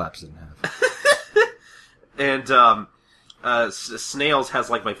 Immediately slaps it in half. And Snails has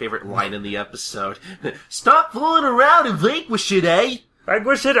like my favorite line in the episode. "Stop fooling around and vanquish it, eh?"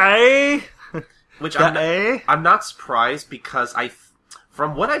 Vanquish it, eh? Which I'm not surprised because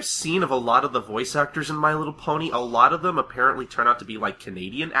from what I've seen of a lot of the voice actors in My Little Pony, a lot of them apparently turn out to be like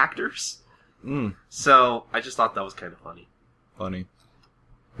Canadian actors. So I just thought that was kind of funny. Funny.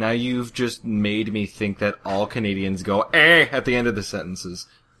 Now you've just made me think that all Canadians go "eh" at the end of the sentences.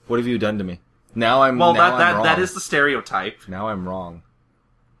 What have you done to me? Now I'm wrong. That is the stereotype. Now I'm wrong.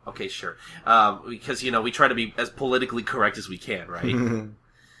 Okay, sure. Because we try to be as politically correct as we can, right?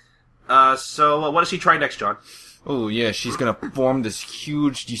 So what does she try next, John? Oh, yeah, she's gonna form this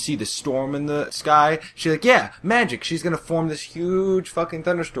huge... Do you see the storm in the sky? She's like, yeah, magic. She's gonna form this huge fucking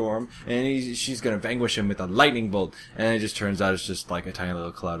thunderstorm, and she's gonna vanquish him with a lightning bolt. And it just turns out it's just like a tiny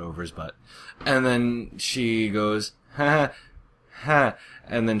little cloud over his butt. And then she goes, ha, ha,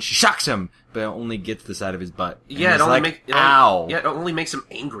 and then she shocks him, but it only gets the side of his butt. And yeah, it only makes him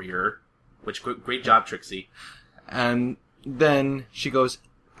angrier. Which, great job, Trixie. And then she goes,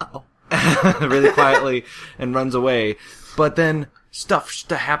 uh-oh. really quietly and runs away. But then stuff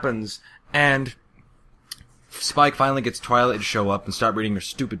happens, and Spike finally gets Twilight to show up and start reading her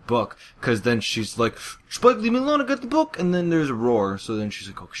stupid book, because then she's like, "Spike, leave me alone, I got the book." And then there's a roar, so then she's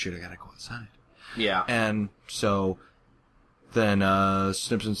like, "Oh shit, I gotta go outside." Yeah. And so then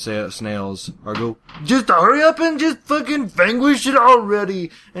Snips and Snails go, "Just hurry up and just fucking vanquish it already."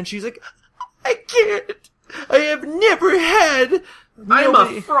 And she's like, "I can't. I have never had... I'm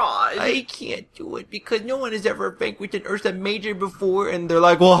a fraud. I can't do it because no one has ever vanquished an Ursa Major before." And they're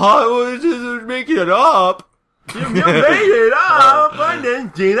like, "Well, how was this making it up?" You made it up. I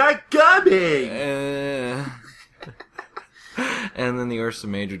didn't see that coming. And then the Ursa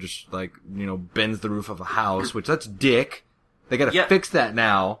Major just bends the roof of a house, which that's dick. They gotta fix that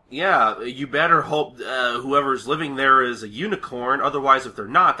now. Yeah, you better hope whoever's living there is a unicorn. Otherwise, if they're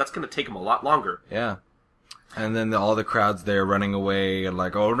not, that's gonna take them a lot longer. Yeah. And then all the crowd's there running away and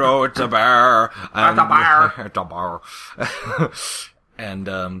like, "Oh no, it's a bear!" It's a bear! It's a bear.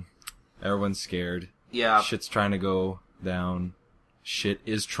 And everyone's scared. Yeah. Shit's trying to go down. Shit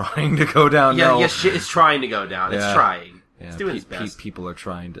is trying to go down. Yeah, no. yeah, shit is trying to go down. Yeah. It's trying. Yeah, it's doing its best. People are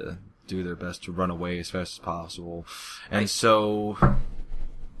trying to do their best to run away as fast as possible. And so...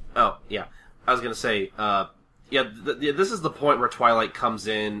 Oh, yeah. I was gonna say, this is the point where Twilight comes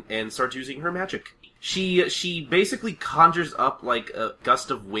in and starts using her magic. She basically conjures up like a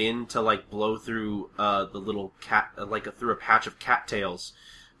gust of wind to like blow through the little cat through a patch of cattails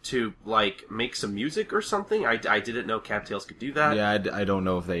to like make some music or something. I didn't know cattails could do that. Yeah, I don't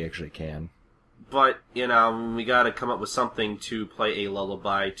know if they actually can. But we gotta come up with something to play a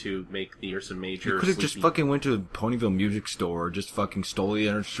lullaby to make the Ursa Major. You could have just fucking went to a Ponyville music store, just fucking stole the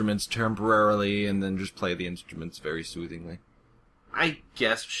instruments temporarily, and then just play the instruments very soothingly. I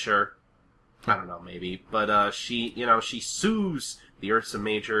guess, sure. I don't know, maybe. But, she soothes the Ursa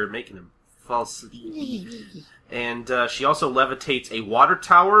Major, making him fall asleep. And, she also levitates a water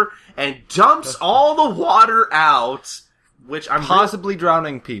tower and dumps all the water out, which I'm possibly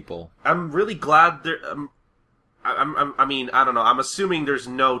drowning people. I'm really glad there, I mean, I don't know, I'm assuming there's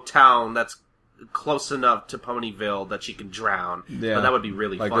no town that's close enough to Ponyville that she can drown. Yeah. But that would be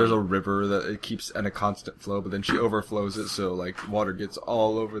really funny. Like, there's a river that it keeps in a constant flow, but then she overflows it, so, like, water gets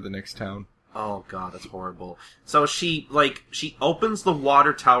all over the next town. Oh god, that's horrible. So she opens the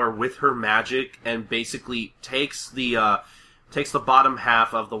water tower with her magic and basically takes the takes the bottom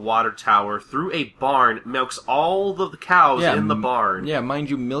half of the water tower through a barn, milks all of the cows in the barn. Yeah, mind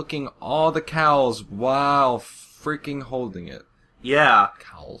you, milking all the cows while freaking holding it. Yeah.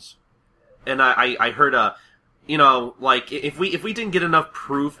 Cows. And I heard like, if we didn't get enough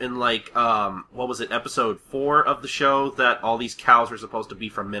proof in, like, what was it, episode 4 of the show, that all these cows were supposed to be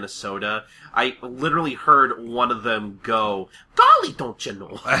from Minnesota, I literally heard one of them go, "Golly, don't you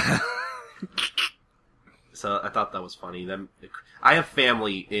know?" So I thought that was funny. I have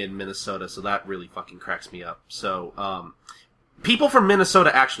family in Minnesota, so that really fucking cracks me up. So, people from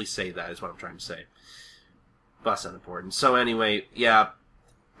Minnesota actually say that, is what I'm trying to say. But that's not important. So anyway, yeah.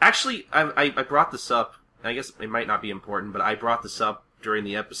 Actually, I brought this up. I guess it might not be important, but I brought this up during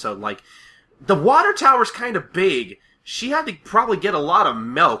the episode. Like, the water tower's kind of big. She had to probably get a lot of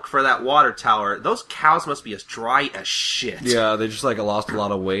milk for that water tower. Those cows must be as dry as shit. Yeah, they just, like, lost a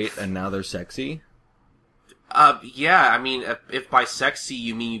lot of weight, and now they're sexy. Yeah, I mean, if by sexy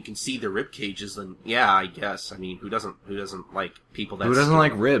you mean you can see the rib cages, then yeah, I guess. I mean, who doesn't like people that... Who doesn't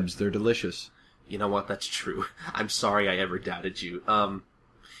like ribs? They're delicious. You know what? That's true. I'm sorry I ever doubted you.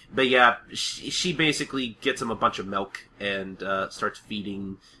 But yeah, she basically gets him a bunch of milk and starts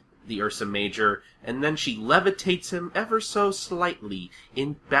feeding the Ursa Major, and then she levitates him ever so slightly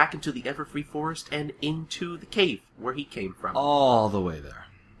back into the Everfree Forest and into the cave where he came from. All the way there.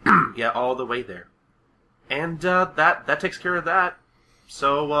 Yeah, all the way there. And that takes care of that.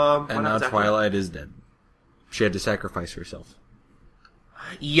 So and now Twilight is dead. She had to sacrifice herself.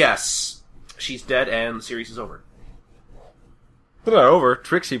 Yes, she's dead, and the series is over. But not over.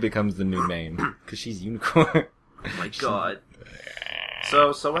 Trixie becomes the new main because she's unicorn. Oh my god.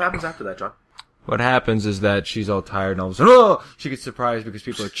 So what happens after that, John? What happens is that she's all tired and all of a sudden, oh! She gets surprised because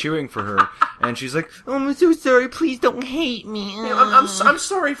people are cheering for her, and she's like, "Oh, I'm so sorry. Please don't hate me. I'm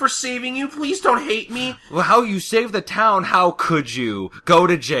sorry for saving you. Please don't hate me." Well, how you saved the town? How could you go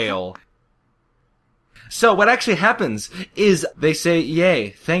to jail? So what actually happens is they say, "Yay,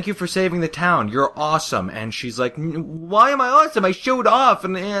 thank you for saving the town. You're awesome." And she's like, "Why am I awesome? I showed off,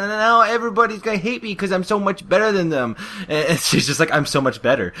 and now everybody's gonna hate me because I'm so much better than them." And she's just like, "I'm so much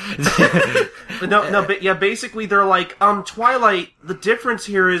better." But yeah, basically they're like, Twilight, the difference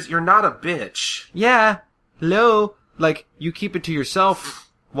here is you're not a bitch. Yeah, hello. Like, you keep it to yourself.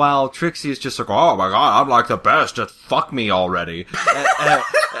 While Trixie is just like, "Oh my god, I'm like the best, just fuck me already."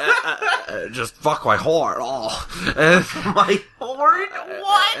 Just fuck my heart. Oh. My heart?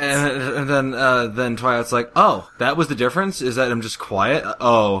 What? And then Twilight's like, "Oh, that was the difference? Is that I'm just quiet?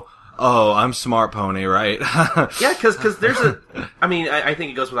 Oh, I'm smart pony, right?" Yeah, cause there's I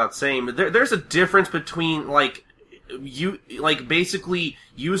think it goes without saying, but there's a difference between, like, basically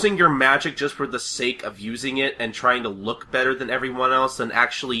using your magic just for the sake of using it and trying to look better than everyone else, than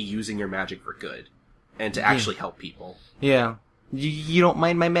actually using your magic for good and to actually help people. Yeah. You don't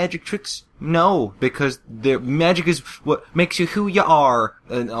mind my magic tricks? No, because the magic is what makes you who you are,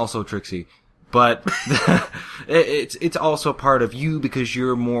 and also Trixie. But it's also part of you because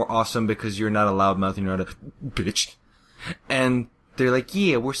you're more awesome because you're not a loudmouth and you're not a bitch. And they're like,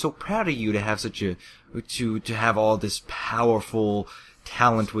 "Yeah, we're so proud of you to have to have all this powerful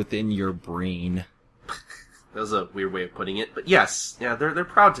talent within your brain." That was a weird way of putting it, but yes, yeah, they're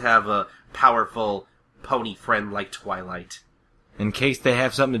proud to have a powerful pony friend like Twilight. In case they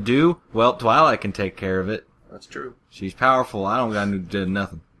have something to do, well, Twilight can take care of it. That's true. She's powerful. I don't got to do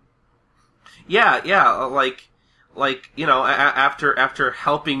nothing. Yeah, like, after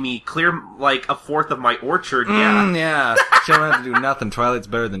helping me clear, like, a fourth of my orchard, yeah. She don't have to do nothing. Twilight's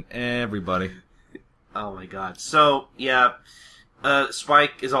better than everybody. Oh my god. So, yeah,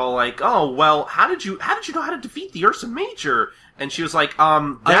 Spike is all like, "Oh, well, how did you know how to defeat the Ursa Major?" And she was like,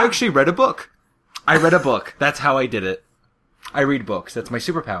 I actually read a book. That's how I did it. I read books. That's my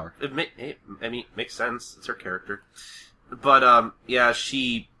superpower. It makes sense. It's her character. But, yeah,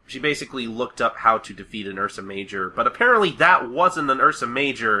 she basically looked up how to defeat an Ursa Major, but apparently that wasn't an Ursa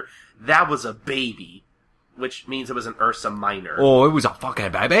Major, that was a baby, which means it was an Ursa Minor. Oh, it was a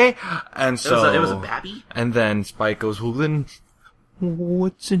fucking baby? And so... It was a babby? And then Spike goes, "Well then,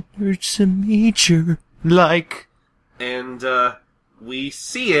 what's an Ursa Major like?" And, we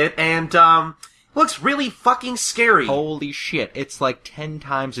see it, and, looks really fucking scary. Holy shit, it's like 10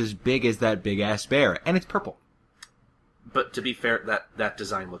 times as big as that big-ass bear, and it's purple. But to be fair, that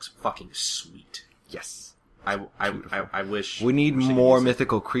design looks fucking sweet. Yes. I wish... We need more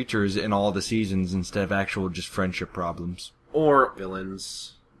mythical creatures in all the seasons instead of actual just friendship problems. Or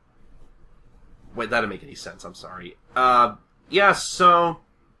villains. Wait, that didn't make any sense, I'm sorry. Yeah, so...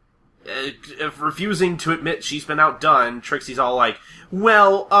 refusing to admit she's been outdone, Trixie's all like,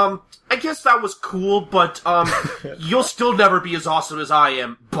 well, I guess that was cool, but, you'll still never be as awesome as I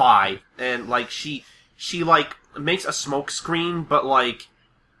am. Bye. And, like, she, like, makes a smoke screen, but, like,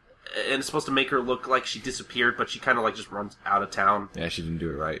 and it's supposed to make her look like she disappeared, but she kind of, like, just runs out of town. Yeah, she didn't do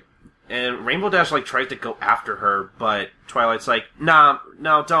it right. And Rainbow Dash, like, tries to go after her, but Twilight's like, nah,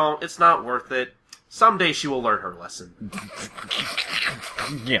 no, don't. It's not worth it. Someday she will learn her lesson.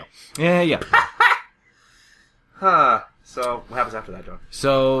 Yeah. Yeah. Huh. So, what happens after that, John?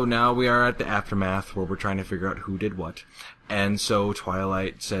 So, now we are at the aftermath where we're trying to figure out who did what. And so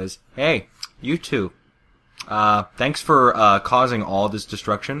Twilight says, hey, you two. Thanks for, causing all this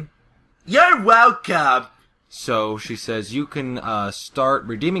destruction. You're welcome! So she says you can start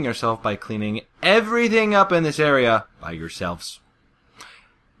redeeming yourself by cleaning everything up in this area by yourselves.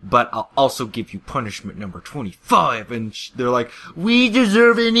 But I'll also give you punishment number 25. And they're like, we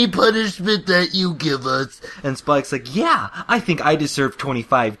deserve any punishment that you give us. And Spike's like, yeah, I think I deserve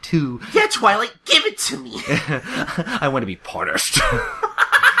 25 too. Yeah, Twilight, give it to me. I want to be punished.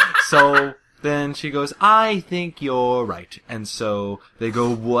 So then she goes, I think you're right. And so they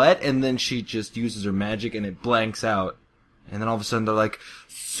go, what? And then she just uses her magic and it blanks out. And then all of a sudden they're like,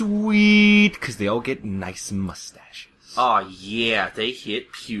 sweet, because they all get nice mustaches. Oh yeah, they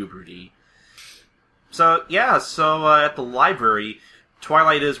hit puberty. So, yeah, at the library,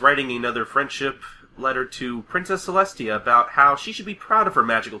 Twilight is writing another friendship letter to Princess Celestia about how she should be proud of her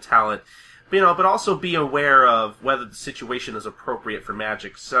magical talent, but also be aware of whether the situation is appropriate for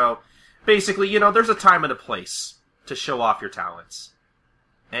magic. So, basically, there's a time and a place to show off your talents.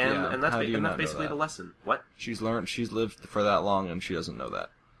 And that's basically the lesson. What? She's lived for that long and she doesn't know that.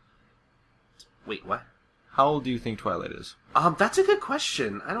 Wait, what? How old do you think Twilight is? That's a good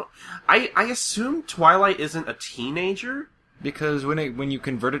question. I assume Twilight isn't a teenager? Because when you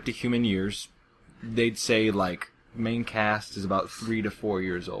convert it to human years, they'd say, like, main cast is about 3 to 4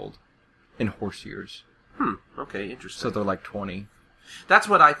 years old. In horse years. Okay, interesting. So they're like 20. That's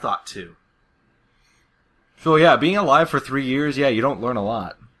what I thought, too. So yeah, being alive for 3 years, yeah, you don't learn a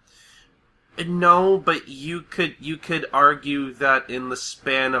lot. No, but you could argue that in the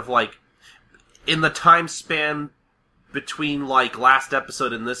span of, like, in the time span between, like, last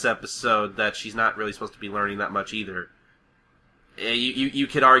episode and this episode, that she's not really supposed to be learning that much either. You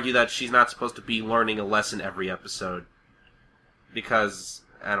could argue that she's not supposed to be learning a lesson every episode. Because,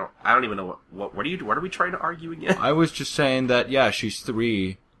 I don't even know what are we trying to argue again? I was just saying that, yeah, she's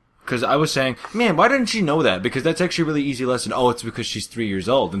 3. Because I was saying, man, why didn't she know that? Because that's actually a really easy lesson. Oh, it's because she's 3 years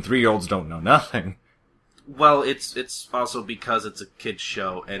old, and 3-year-olds don't know nothing. Well, it's also because it's a kid's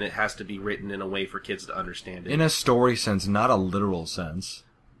show, and it has to be written in a way for kids to understand it. In a story sense, not a literal sense.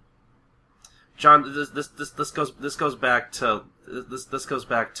 John, this goes back to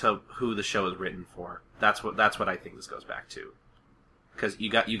who the show is written for. That's what I think this goes back to. Because you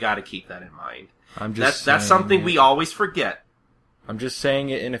got to keep that in mind. That's something we always forget. I'm just saying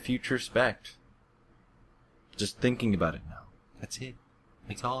it in a future spect. Just thinking about it now. That's it.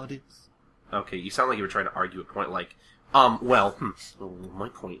 That's all it is. Okay, you sound like you were trying to argue a point like, my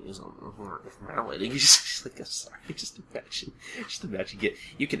point is valid. You just like, I'm sorry, just imagine,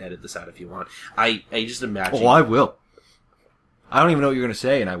 you can edit this out if you want. I just imagine. Oh, I will. I don't even know what you're going to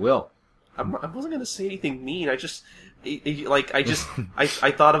say, and I will. I wasn't going to say anything mean, I thought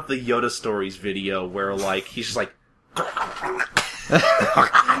of the Yoda Stories video where, like, he's just like,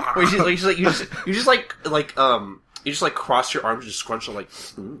 you just like cross your arms and just scrunch them like.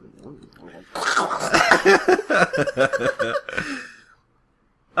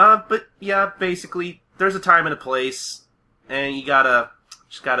 But yeah, basically, there's a time and a place, and you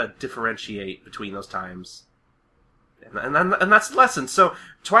just gotta differentiate between those times, and that's the lesson. So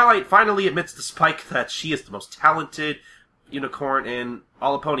Twilight finally admits to Spike that she is the most talented unicorn in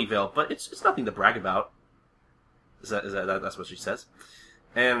all of Ponyville, but it's nothing to brag about. That's what she says.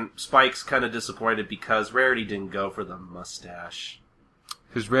 And Spike's kind of disappointed because Rarity didn't go for the mustache.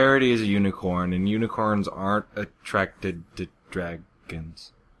 Because Rarity is a unicorn, and unicorns aren't attracted to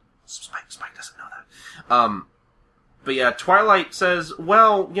dragons. Spike doesn't know that. But yeah, Twilight says,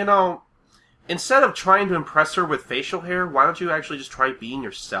 well, instead of trying to impress her with facial hair, why don't you actually just try being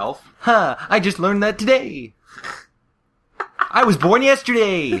yourself? Ha! I just learned that today! I was born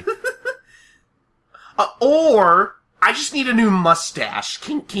yesterday! Or, I just need a new mustache.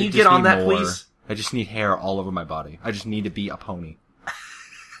 Can you get on that, more. Please? I just need hair all over my body. I just need to be a pony.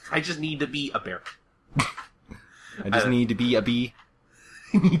 I just need to be a bear. I just need to be a bee.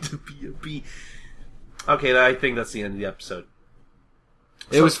 I need to be a bee. Okay, I think that's the end of the episode.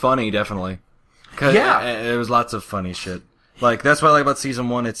 It was funny, definitely. Yeah. There was lots of funny shit. Like, that's what I like about Season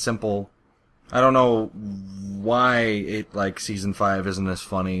 1, it's simple. I don't know why Season 5 isn't as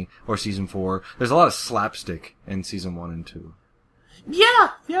funny, or Season 4. There's a lot of slapstick in Season 1 and 2.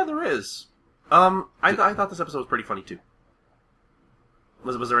 Yeah, there is. I thought this episode was pretty funny, too.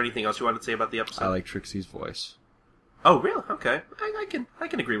 Was there anything else you wanted to say about the episode? I like Trixie's voice. Oh, really? Okay. I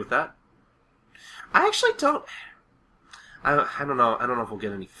can agree with that. I actually don't... I don't know. I don't know if we'll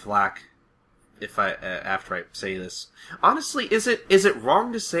get any flack if after I say this. Honestly, is it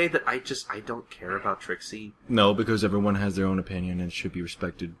wrong to say that I don't care about Trixie? No, because everyone has their own opinion and should be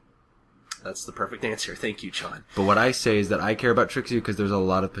respected. That's the perfect answer. Thank you, John. But what I say is that I care about Trixie because there's a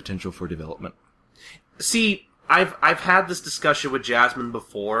lot of potential for development. See, I've had this discussion with Jasmine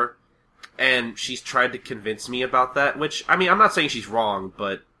before, and she's tried to convince me about that, which, I mean, I'm not saying she's wrong,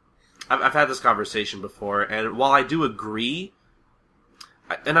 but I've had this conversation before, and while I do agree,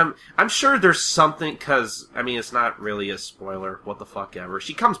 and I'm sure there's something, because, I mean, it's not really a spoiler, what the fuck ever.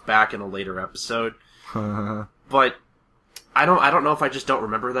 She comes back in a later episode, but I don't know if I just don't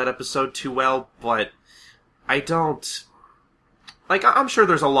remember that episode too well, but I don't... Like, I'm sure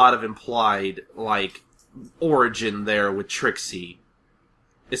there's a lot of implied, like, origin there with Trixie.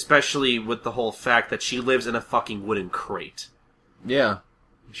 Especially with the whole fact that she lives in a fucking wooden crate. Yeah.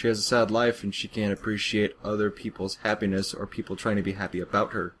 She has a sad life and she can't appreciate other people's happiness or people trying to be happy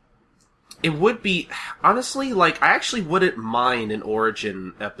about her. It would be... Honestly, like, I actually wouldn't mind an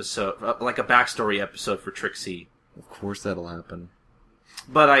origin episode, like a backstory episode for Trixie. Of course that'll happen.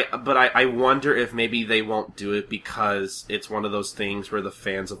 But I wonder if maybe they won't do it because it's one of those things where the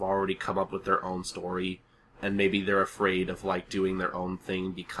fans have already come up with their own story, and maybe they're afraid of, like, doing their own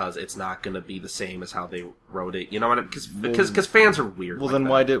thing because it's not going to be the same as how they wrote it. You know what I mean? Because fans are weird. Well, like then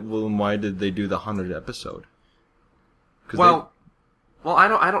that. why did they do the 100th episode? Well, I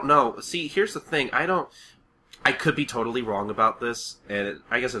don't know. See, here's the thing. I could be totally wrong about this, and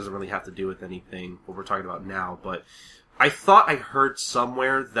I guess it doesn't really have to do with anything what we're talking about now, but I thought I heard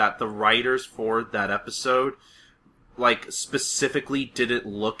somewhere that the writers for that episode, like, specifically didn't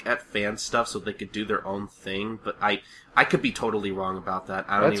look at fan stuff so they could do their own thing, but I could be totally wrong about that.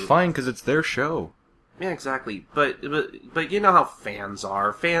 That's fine, because it's their show. Yeah, exactly. But you know how fans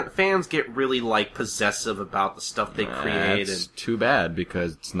are. Fans get really, like, possessive about the stuff they create. It's too bad,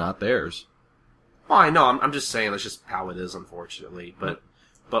 because it's not theirs. Well, I know. I'm just saying that's just how it is, unfortunately. But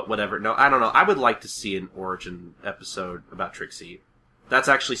whatever. No, I don't know. I would like to see an origin episode about Trixie. That's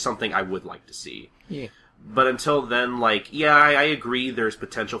actually something I would like to see. Yeah. But until then, like, yeah, I agree there's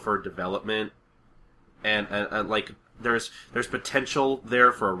potential for development. And like, there's potential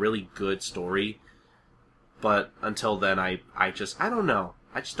there for a really good story. But until then, I don't know.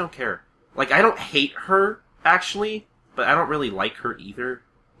 I just don't care. Like, I don't hate her, actually, but I don't really like her either.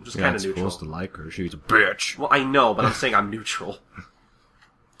 I'm just kind of neutral. You're not supposed to like her. She's a bitch. Well, I know, but I'm saying I'm neutral.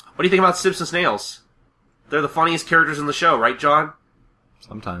 What do you think about Snips and Snails? They're the funniest characters in the show, right, John?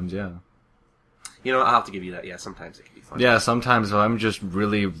 Sometimes, yeah. You know, I'll have to give you that. Yeah, sometimes it can be funny. Yeah, sometimes if I'm just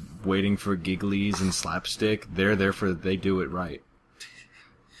really waiting for gigglies and slapstick, they're there they do it right.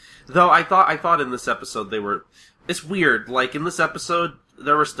 Though I thought in this episode they were... It's weird. Like, in this episode,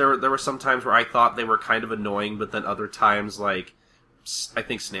 there were some times where I thought they were kind of annoying, but then other times, like, I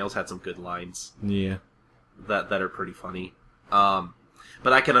think Snails had some good lines. Yeah. That are pretty funny.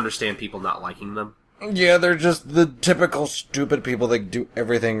 But I can understand people not liking them. Yeah, they're just the typical stupid people that do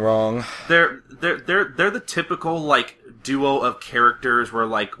everything wrong. They're the typical, like, duo of characters where,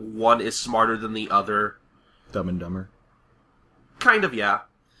 like, one is smarter than the other. Dumb and Dumber. Kind of, yeah.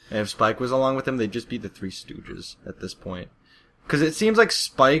 And if Spike was along with them, they'd just be the Three Stooges at this point. Because it seems like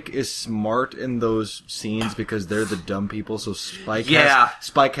Spike is smart in those scenes because they're the dumb people, so Spike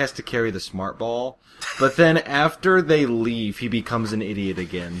has to carry the smart ball. But then after they leave, he becomes an idiot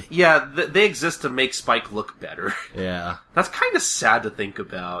again. Yeah, they exist to make Spike look better. Yeah. That's kind of sad to think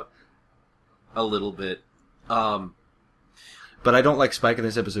about. A little bit. But I don't like Spike in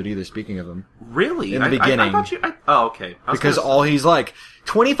this episode either, speaking of him. Really? In the beginning. Oh, okay. Because all he's like,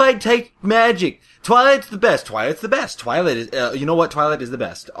 25 take magic. Twilight's the best. Twilight's the best. Twilight is, you know what? Twilight is the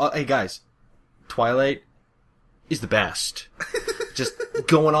best. Hey guys. Twilight is the best. Just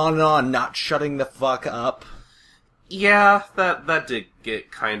going on and on, not shutting the fuck up. Yeah, that did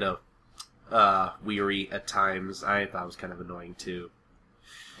get kind of, weary at times. I thought it was kind of annoying too.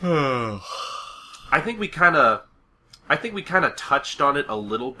 I think we kind of touched on it a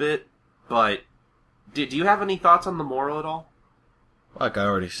little bit, but do you have any thoughts on the moral at all? Like I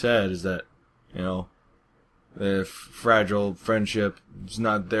already said, is that, you know, the fragile friendship is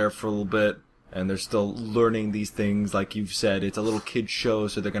not there for a little bit, and they're still learning these things. Like you've said, it's a little kid show,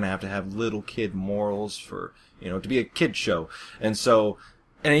 so they're going to have little kid morals for, to be a kid show. And so,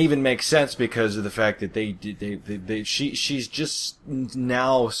 and it even makes sense because of the fact that she's just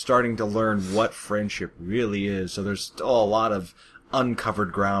now starting to learn what friendship really is. So there's still a lot of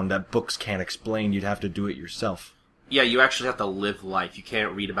uncovered ground that books can't explain. You'd have to do it yourself. Yeah, you actually have to live life. You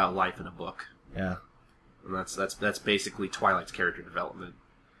can't read about life in a book. Yeah. And that's basically Twilight's character development.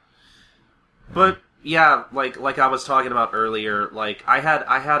 But yeah, like I was talking about earlier, like I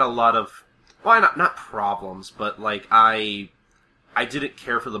had a lot of, well, not problems, but like I didn't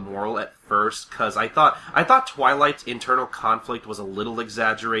care for the moral at first because I thought Twilight's internal conflict was a little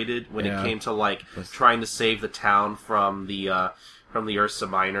exaggerated when it came to like trying to save the town from the Ursa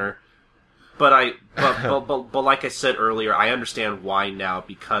Minor. But but like I said earlier, I understand why now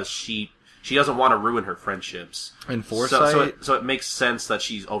because she doesn't want to ruin her friendships. In Foresight, so it makes sense that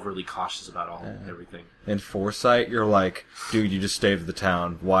she's overly cautious about everything. In Foresight, you're like, dude, you just saved the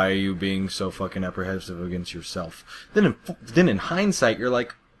town. Why are you being so fucking apprehensive against yourself? Then in hindsight, you're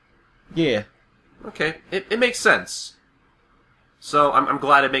like, yeah, okay, it makes sense. So I'm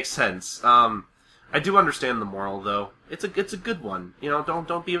glad it makes sense. I do understand the moral though. It's a good one.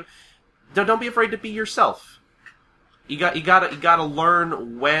 Don't be afraid to be yourself. You gotta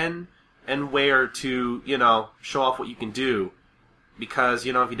learn when and where to, show off what you can do. Because,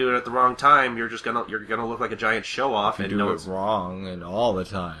 if you do it at the wrong time, you're gonna look like a giant show-off. If you do it wrong and all the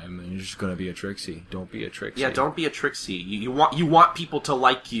time, and you're just gonna be a Trixie. Don't be a Trixie. Yeah, don't be a Trixie. You want people to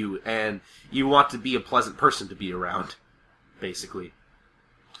like you, and you want to be a pleasant person to be around, basically.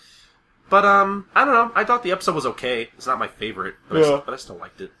 But, I don't know. I thought the episode was okay. It's not my favorite, but I still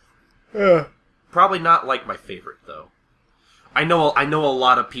liked it. Yeah. Probably not like my favorite, though. I know a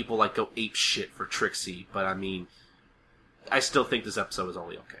lot of people like go ape shit for Trixie, but I mean, I still think this episode is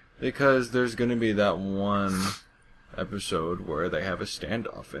only okay. Because there's going to be that one episode where they have a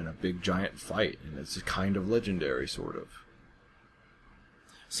standoff and a big giant fight, and it's kind of legendary, sort of.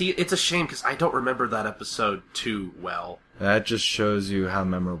 See, it's a shame because I don't remember that episode too well. That just shows you how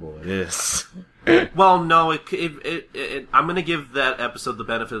memorable it is. Well, no, I'm going to give that episode the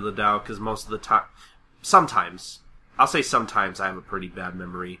benefit of the doubt because most of the time, sometimes I have a pretty bad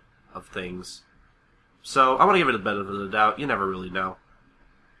memory of things. So I want to give it the benefit of the doubt. You never really know.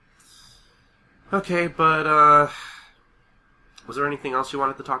 Okay, but was there anything else you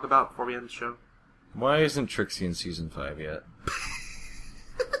wanted to talk about before we end the show? Why isn't Trixie in Season 5 yet?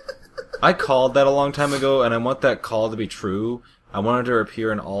 I called that a long time ago, and I want that call to be true. I wanted her to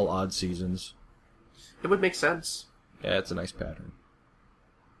appear in all odd seasons. It would make sense. Yeah, it's a nice pattern.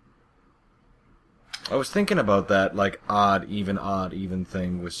 I was thinking about that, like, odd, even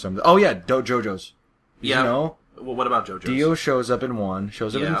thing with some... Oh, yeah, JoJo's. Yeah. You know? Well, what about JoJo's? Dio shows up in 1,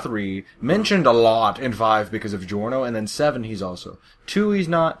 shows up in 3, mentioned a lot in 5 because of Giorno, and then 7 he's also. 2 he's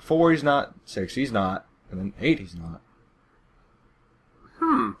not, 4 he's not, 6 he's not, and then 8 he's not.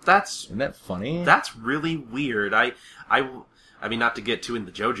 Isn't that funny? That's really weird. I mean, not to get too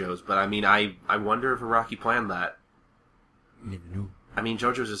into JoJo's, but I mean, I wonder if Araki planned that. Never knew. I mean,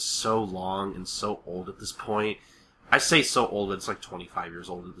 JoJo's is so long and so old at this point. I say so old, but it's like 25 years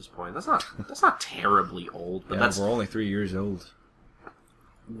old at this point. That's not terribly old, but we're only 3 years old.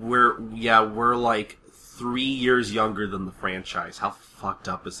 We're like 3 years younger than the franchise. How fucked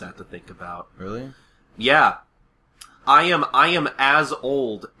up is that to think about? Really? Yeah. I am as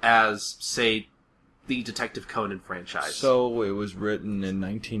old as, say, the Detective Conan franchise. So it was written in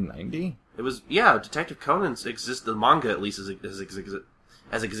 1990? It was, yeah, Detective Conan the manga at least has existed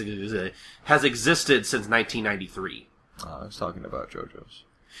since 1993. I was talking about JoJo's.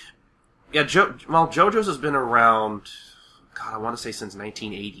 Yeah, JoJo's has been around, God, I want to say since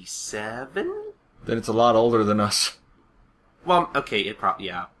 1987? Then it's a lot older than us. Well, okay,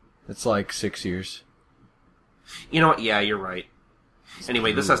 yeah. It's like 6 years. You know what? Yeah, you're right.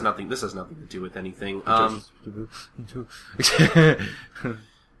 Anyway, this has nothing to do with anything. So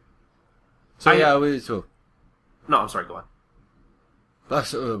No, I'm sorry, go on.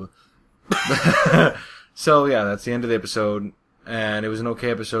 So yeah, that's the end of the episode, and it was an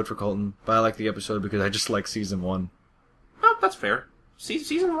okay episode for Colton, but I like the episode because I just like Season 1. Oh, that's fair.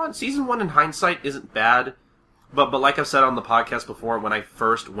 Season 1 in hindsight isn't bad. But like I've said on the podcast before, when I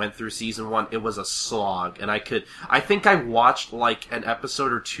first went through Season 1, it was a slog. And I think I watched like an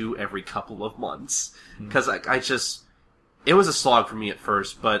episode or two every couple of months. Because it was a slog for me at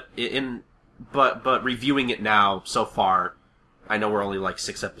first, but reviewing it now, so far, I know we're only like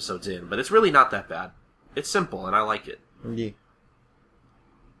 6 episodes in, but it's really not that bad. It's simple, and I like it. Yeah.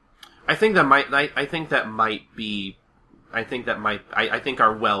 I think that might be I think that I think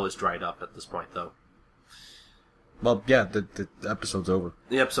our well is dried up at this point, though. Well, yeah, the episode's over.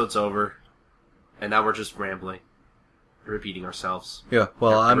 The episode's over, and now we're just rambling, repeating ourselves. Yeah,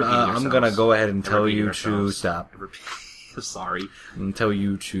 well, I'm gonna go ahead and tell you to stop. Sorry. And tell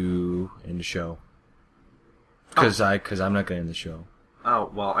you to end the show. Because I'm not gonna end the show.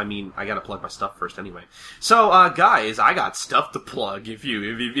 Oh, well, I mean, I gotta plug my stuff first anyway. So, guys, I got stuff to plug if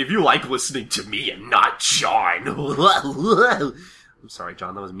you like listening to me and not John. I'm sorry,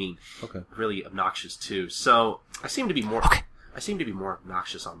 John, that was mean. Okay. Really obnoxious, too. So, I seem to be more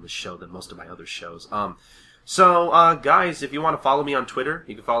obnoxious on this show than most of my other shows. So, guys, if you want to follow me on Twitter,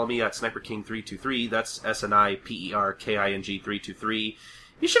 you can follow me at SniperKing323. That's SNIPERKING323.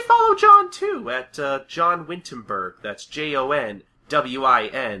 You should follow John, too, at Jon Wintenberg. That's JONWINTEMBERG.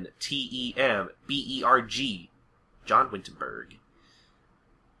 Jon Wintenberg.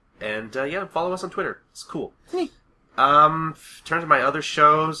 And, yeah, follow us on Twitter. It's cool. In terms of my other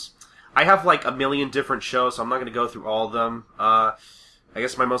shows, I have like a million different shows, so I'm not going to go through all of them. I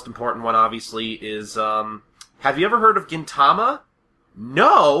guess my most important one, obviously, is, have you ever heard of Gintama?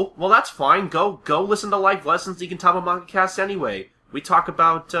 No? Well, that's fine. Go listen to Life Lessons, the Gintama Manga Cast anyway. We talk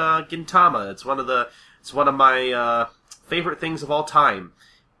about, Gintama. It's one of my, favorite things of all time.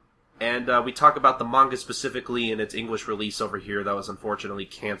 And we talk about the manga specifically in its English release over here that was unfortunately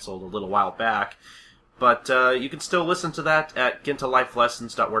canceled a little while back. But you can still listen to that at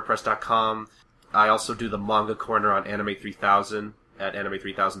gintalifelessons.wordpress.com. I also do the manga corner on Anime 3000 at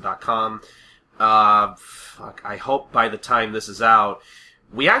anime3000.com. I hope by the time this is out,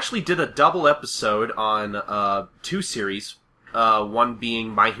 we actually did a double episode on 2 series. One being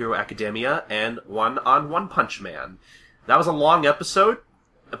My Hero Academia and one on One Punch Man. That was a long episode,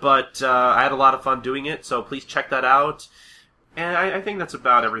 but I had a lot of fun doing it, so please check that out. And I think that's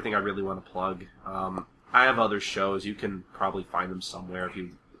about everything I really want to plug. I have other shows. You can probably find them somewhere if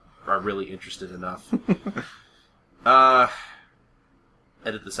you are really interested enough.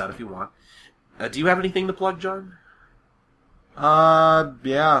 Edit this out if you want. Do you have anything to plug, John?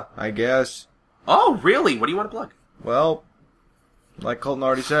 Yeah, I guess. Oh, really? What do you want to plug? Well, like Colton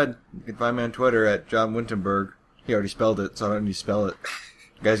already said, you can find me on Twitter at Jon Wintenberg. He already spelled it, so I don't need to spell it.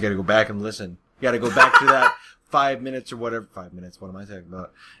 You guys gotta go back and listen. You gotta go back to that 5 minutes or whatever. 5 minutes, what am I talking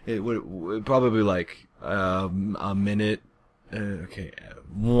about? It would probably like, a minute,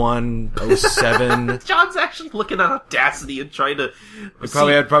 1:07. John's actually looking at Audacity and trying to... I'd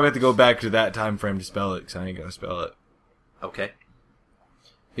probably have to go back to that time frame to spell it, because I ain't gotta spell it. Okay.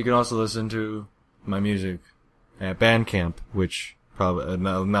 You can also listen to my music at Bandcamp, which probably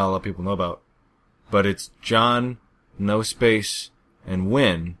not a lot of people know about. But it's John, no space, and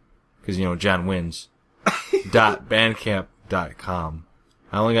win, because, John wins, .bandcamp.com.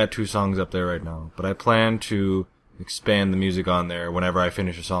 I only got 2 songs up there right now, but I plan to expand the music on there whenever I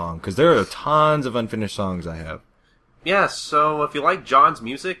finish a song, because there are tons of unfinished songs I have. Yeah, so if you like John's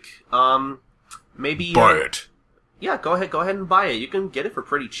music, maybe... Buy it. Yeah, go ahead and buy it. You can get it for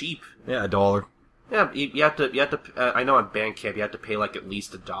pretty cheap. Yeah, $1. Yeah, you have to, I know on Bandcamp you have to pay like at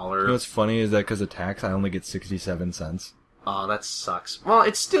least $1. You know what's funny is that because of tax, I only get 67 cents. Oh, that sucks. Well,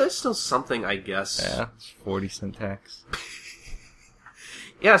 it's still something, I guess. Yeah, it's 40-cent tax.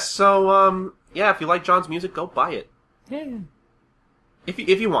 Yeah, so, if you like John's music, go buy it. Yeah. If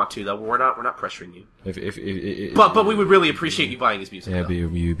you want to, though, we're not pressuring you. If But we would really appreciate you buying his music. Yeah, but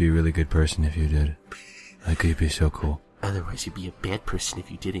you'd be a really good person if you did. Like, you'd be so cool. Otherwise, you'd be a bad person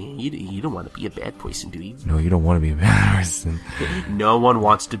if you didn't. You don't want to be a bad person, do you? No, you don't want to be a bad person. No one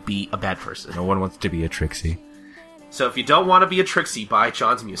wants to be a bad person. No one wants to be a Trixie. So if you don't want to be a Trixie, buy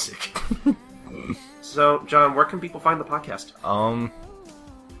John's music. So, John, where can people find the podcast?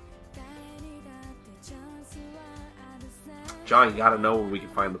 John, you gotta know where we can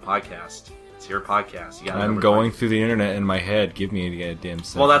find the podcast. It's your podcast. I'm going through the internet in my head. Give me a damn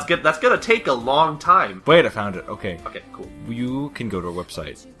second. Well, that's good. That's gonna take a long time. Wait, I found it. Okay. Okay, cool. You can go to our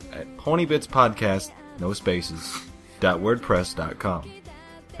website at ponybitspodcast, no spaces, .wordpress.com.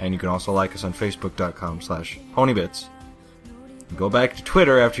 And you can also like us on Facebook.com/ponybits. Go back to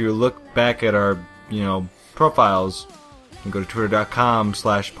Twitter after you look back at our, profiles. And go to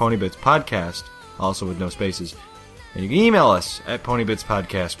twitter.com/ponybitspodcast, also with no spaces. And you can email us at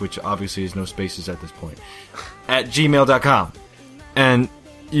ponybitspodcast, which obviously is no spaces at this point, at gmail.com. And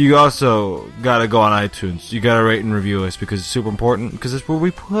you also gotta go on iTunes. You gotta rate and review us because it's super important, because it's where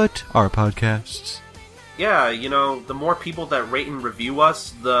we put our podcasts. Yeah, the more people that rate and review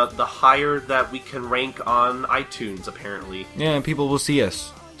us, the higher that we can rank on iTunes, apparently. Yeah, and people will see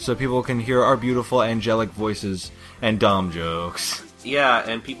us, so people can hear our beautiful angelic voices and dumb jokes. Yeah,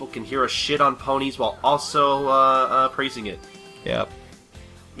 and people can hear us shit on ponies while also praising it. Yep.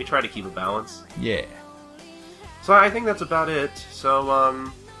 We try to keep a balance. Yeah. So I think that's about it. So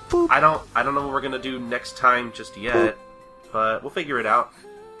Boop. I don't know what we're gonna do next time just yet, but we'll figure it out.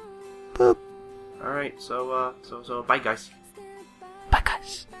 Boop. All right. So bye, guys. Bye,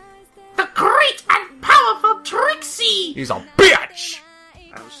 guys. The great and powerful Trixie! He's a bitch!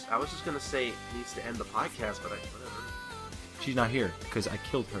 I was just gonna say it needs to end the podcast, but whatever. She's not here, because I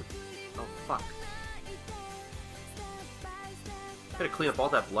killed her. Oh fuck! Gotta clean up all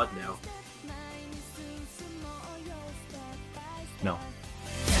that blood now. No.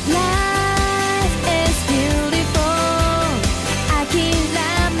 Life is beautiful. I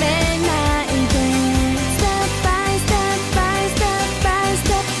cannot make my way. Step by step by step by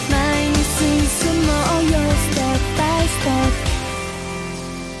step. Mine is small, your step by step.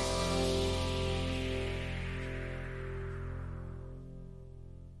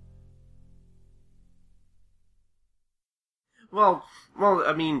 Well,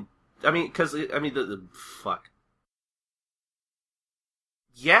 because the fuck.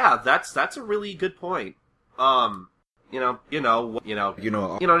 Yeah, that's a really good point. You're just, there's,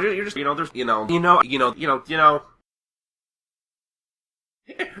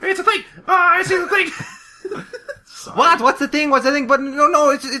 it's a thing. I see the thing. What? What's the thing? What's the thing? But no,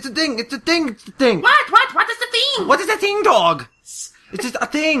 it's a thing. It's a thing. It's a thing. What is the theme? What is the thing, dog? It's just a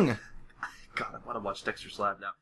thing. God, I want to watch Dexter's Lab now.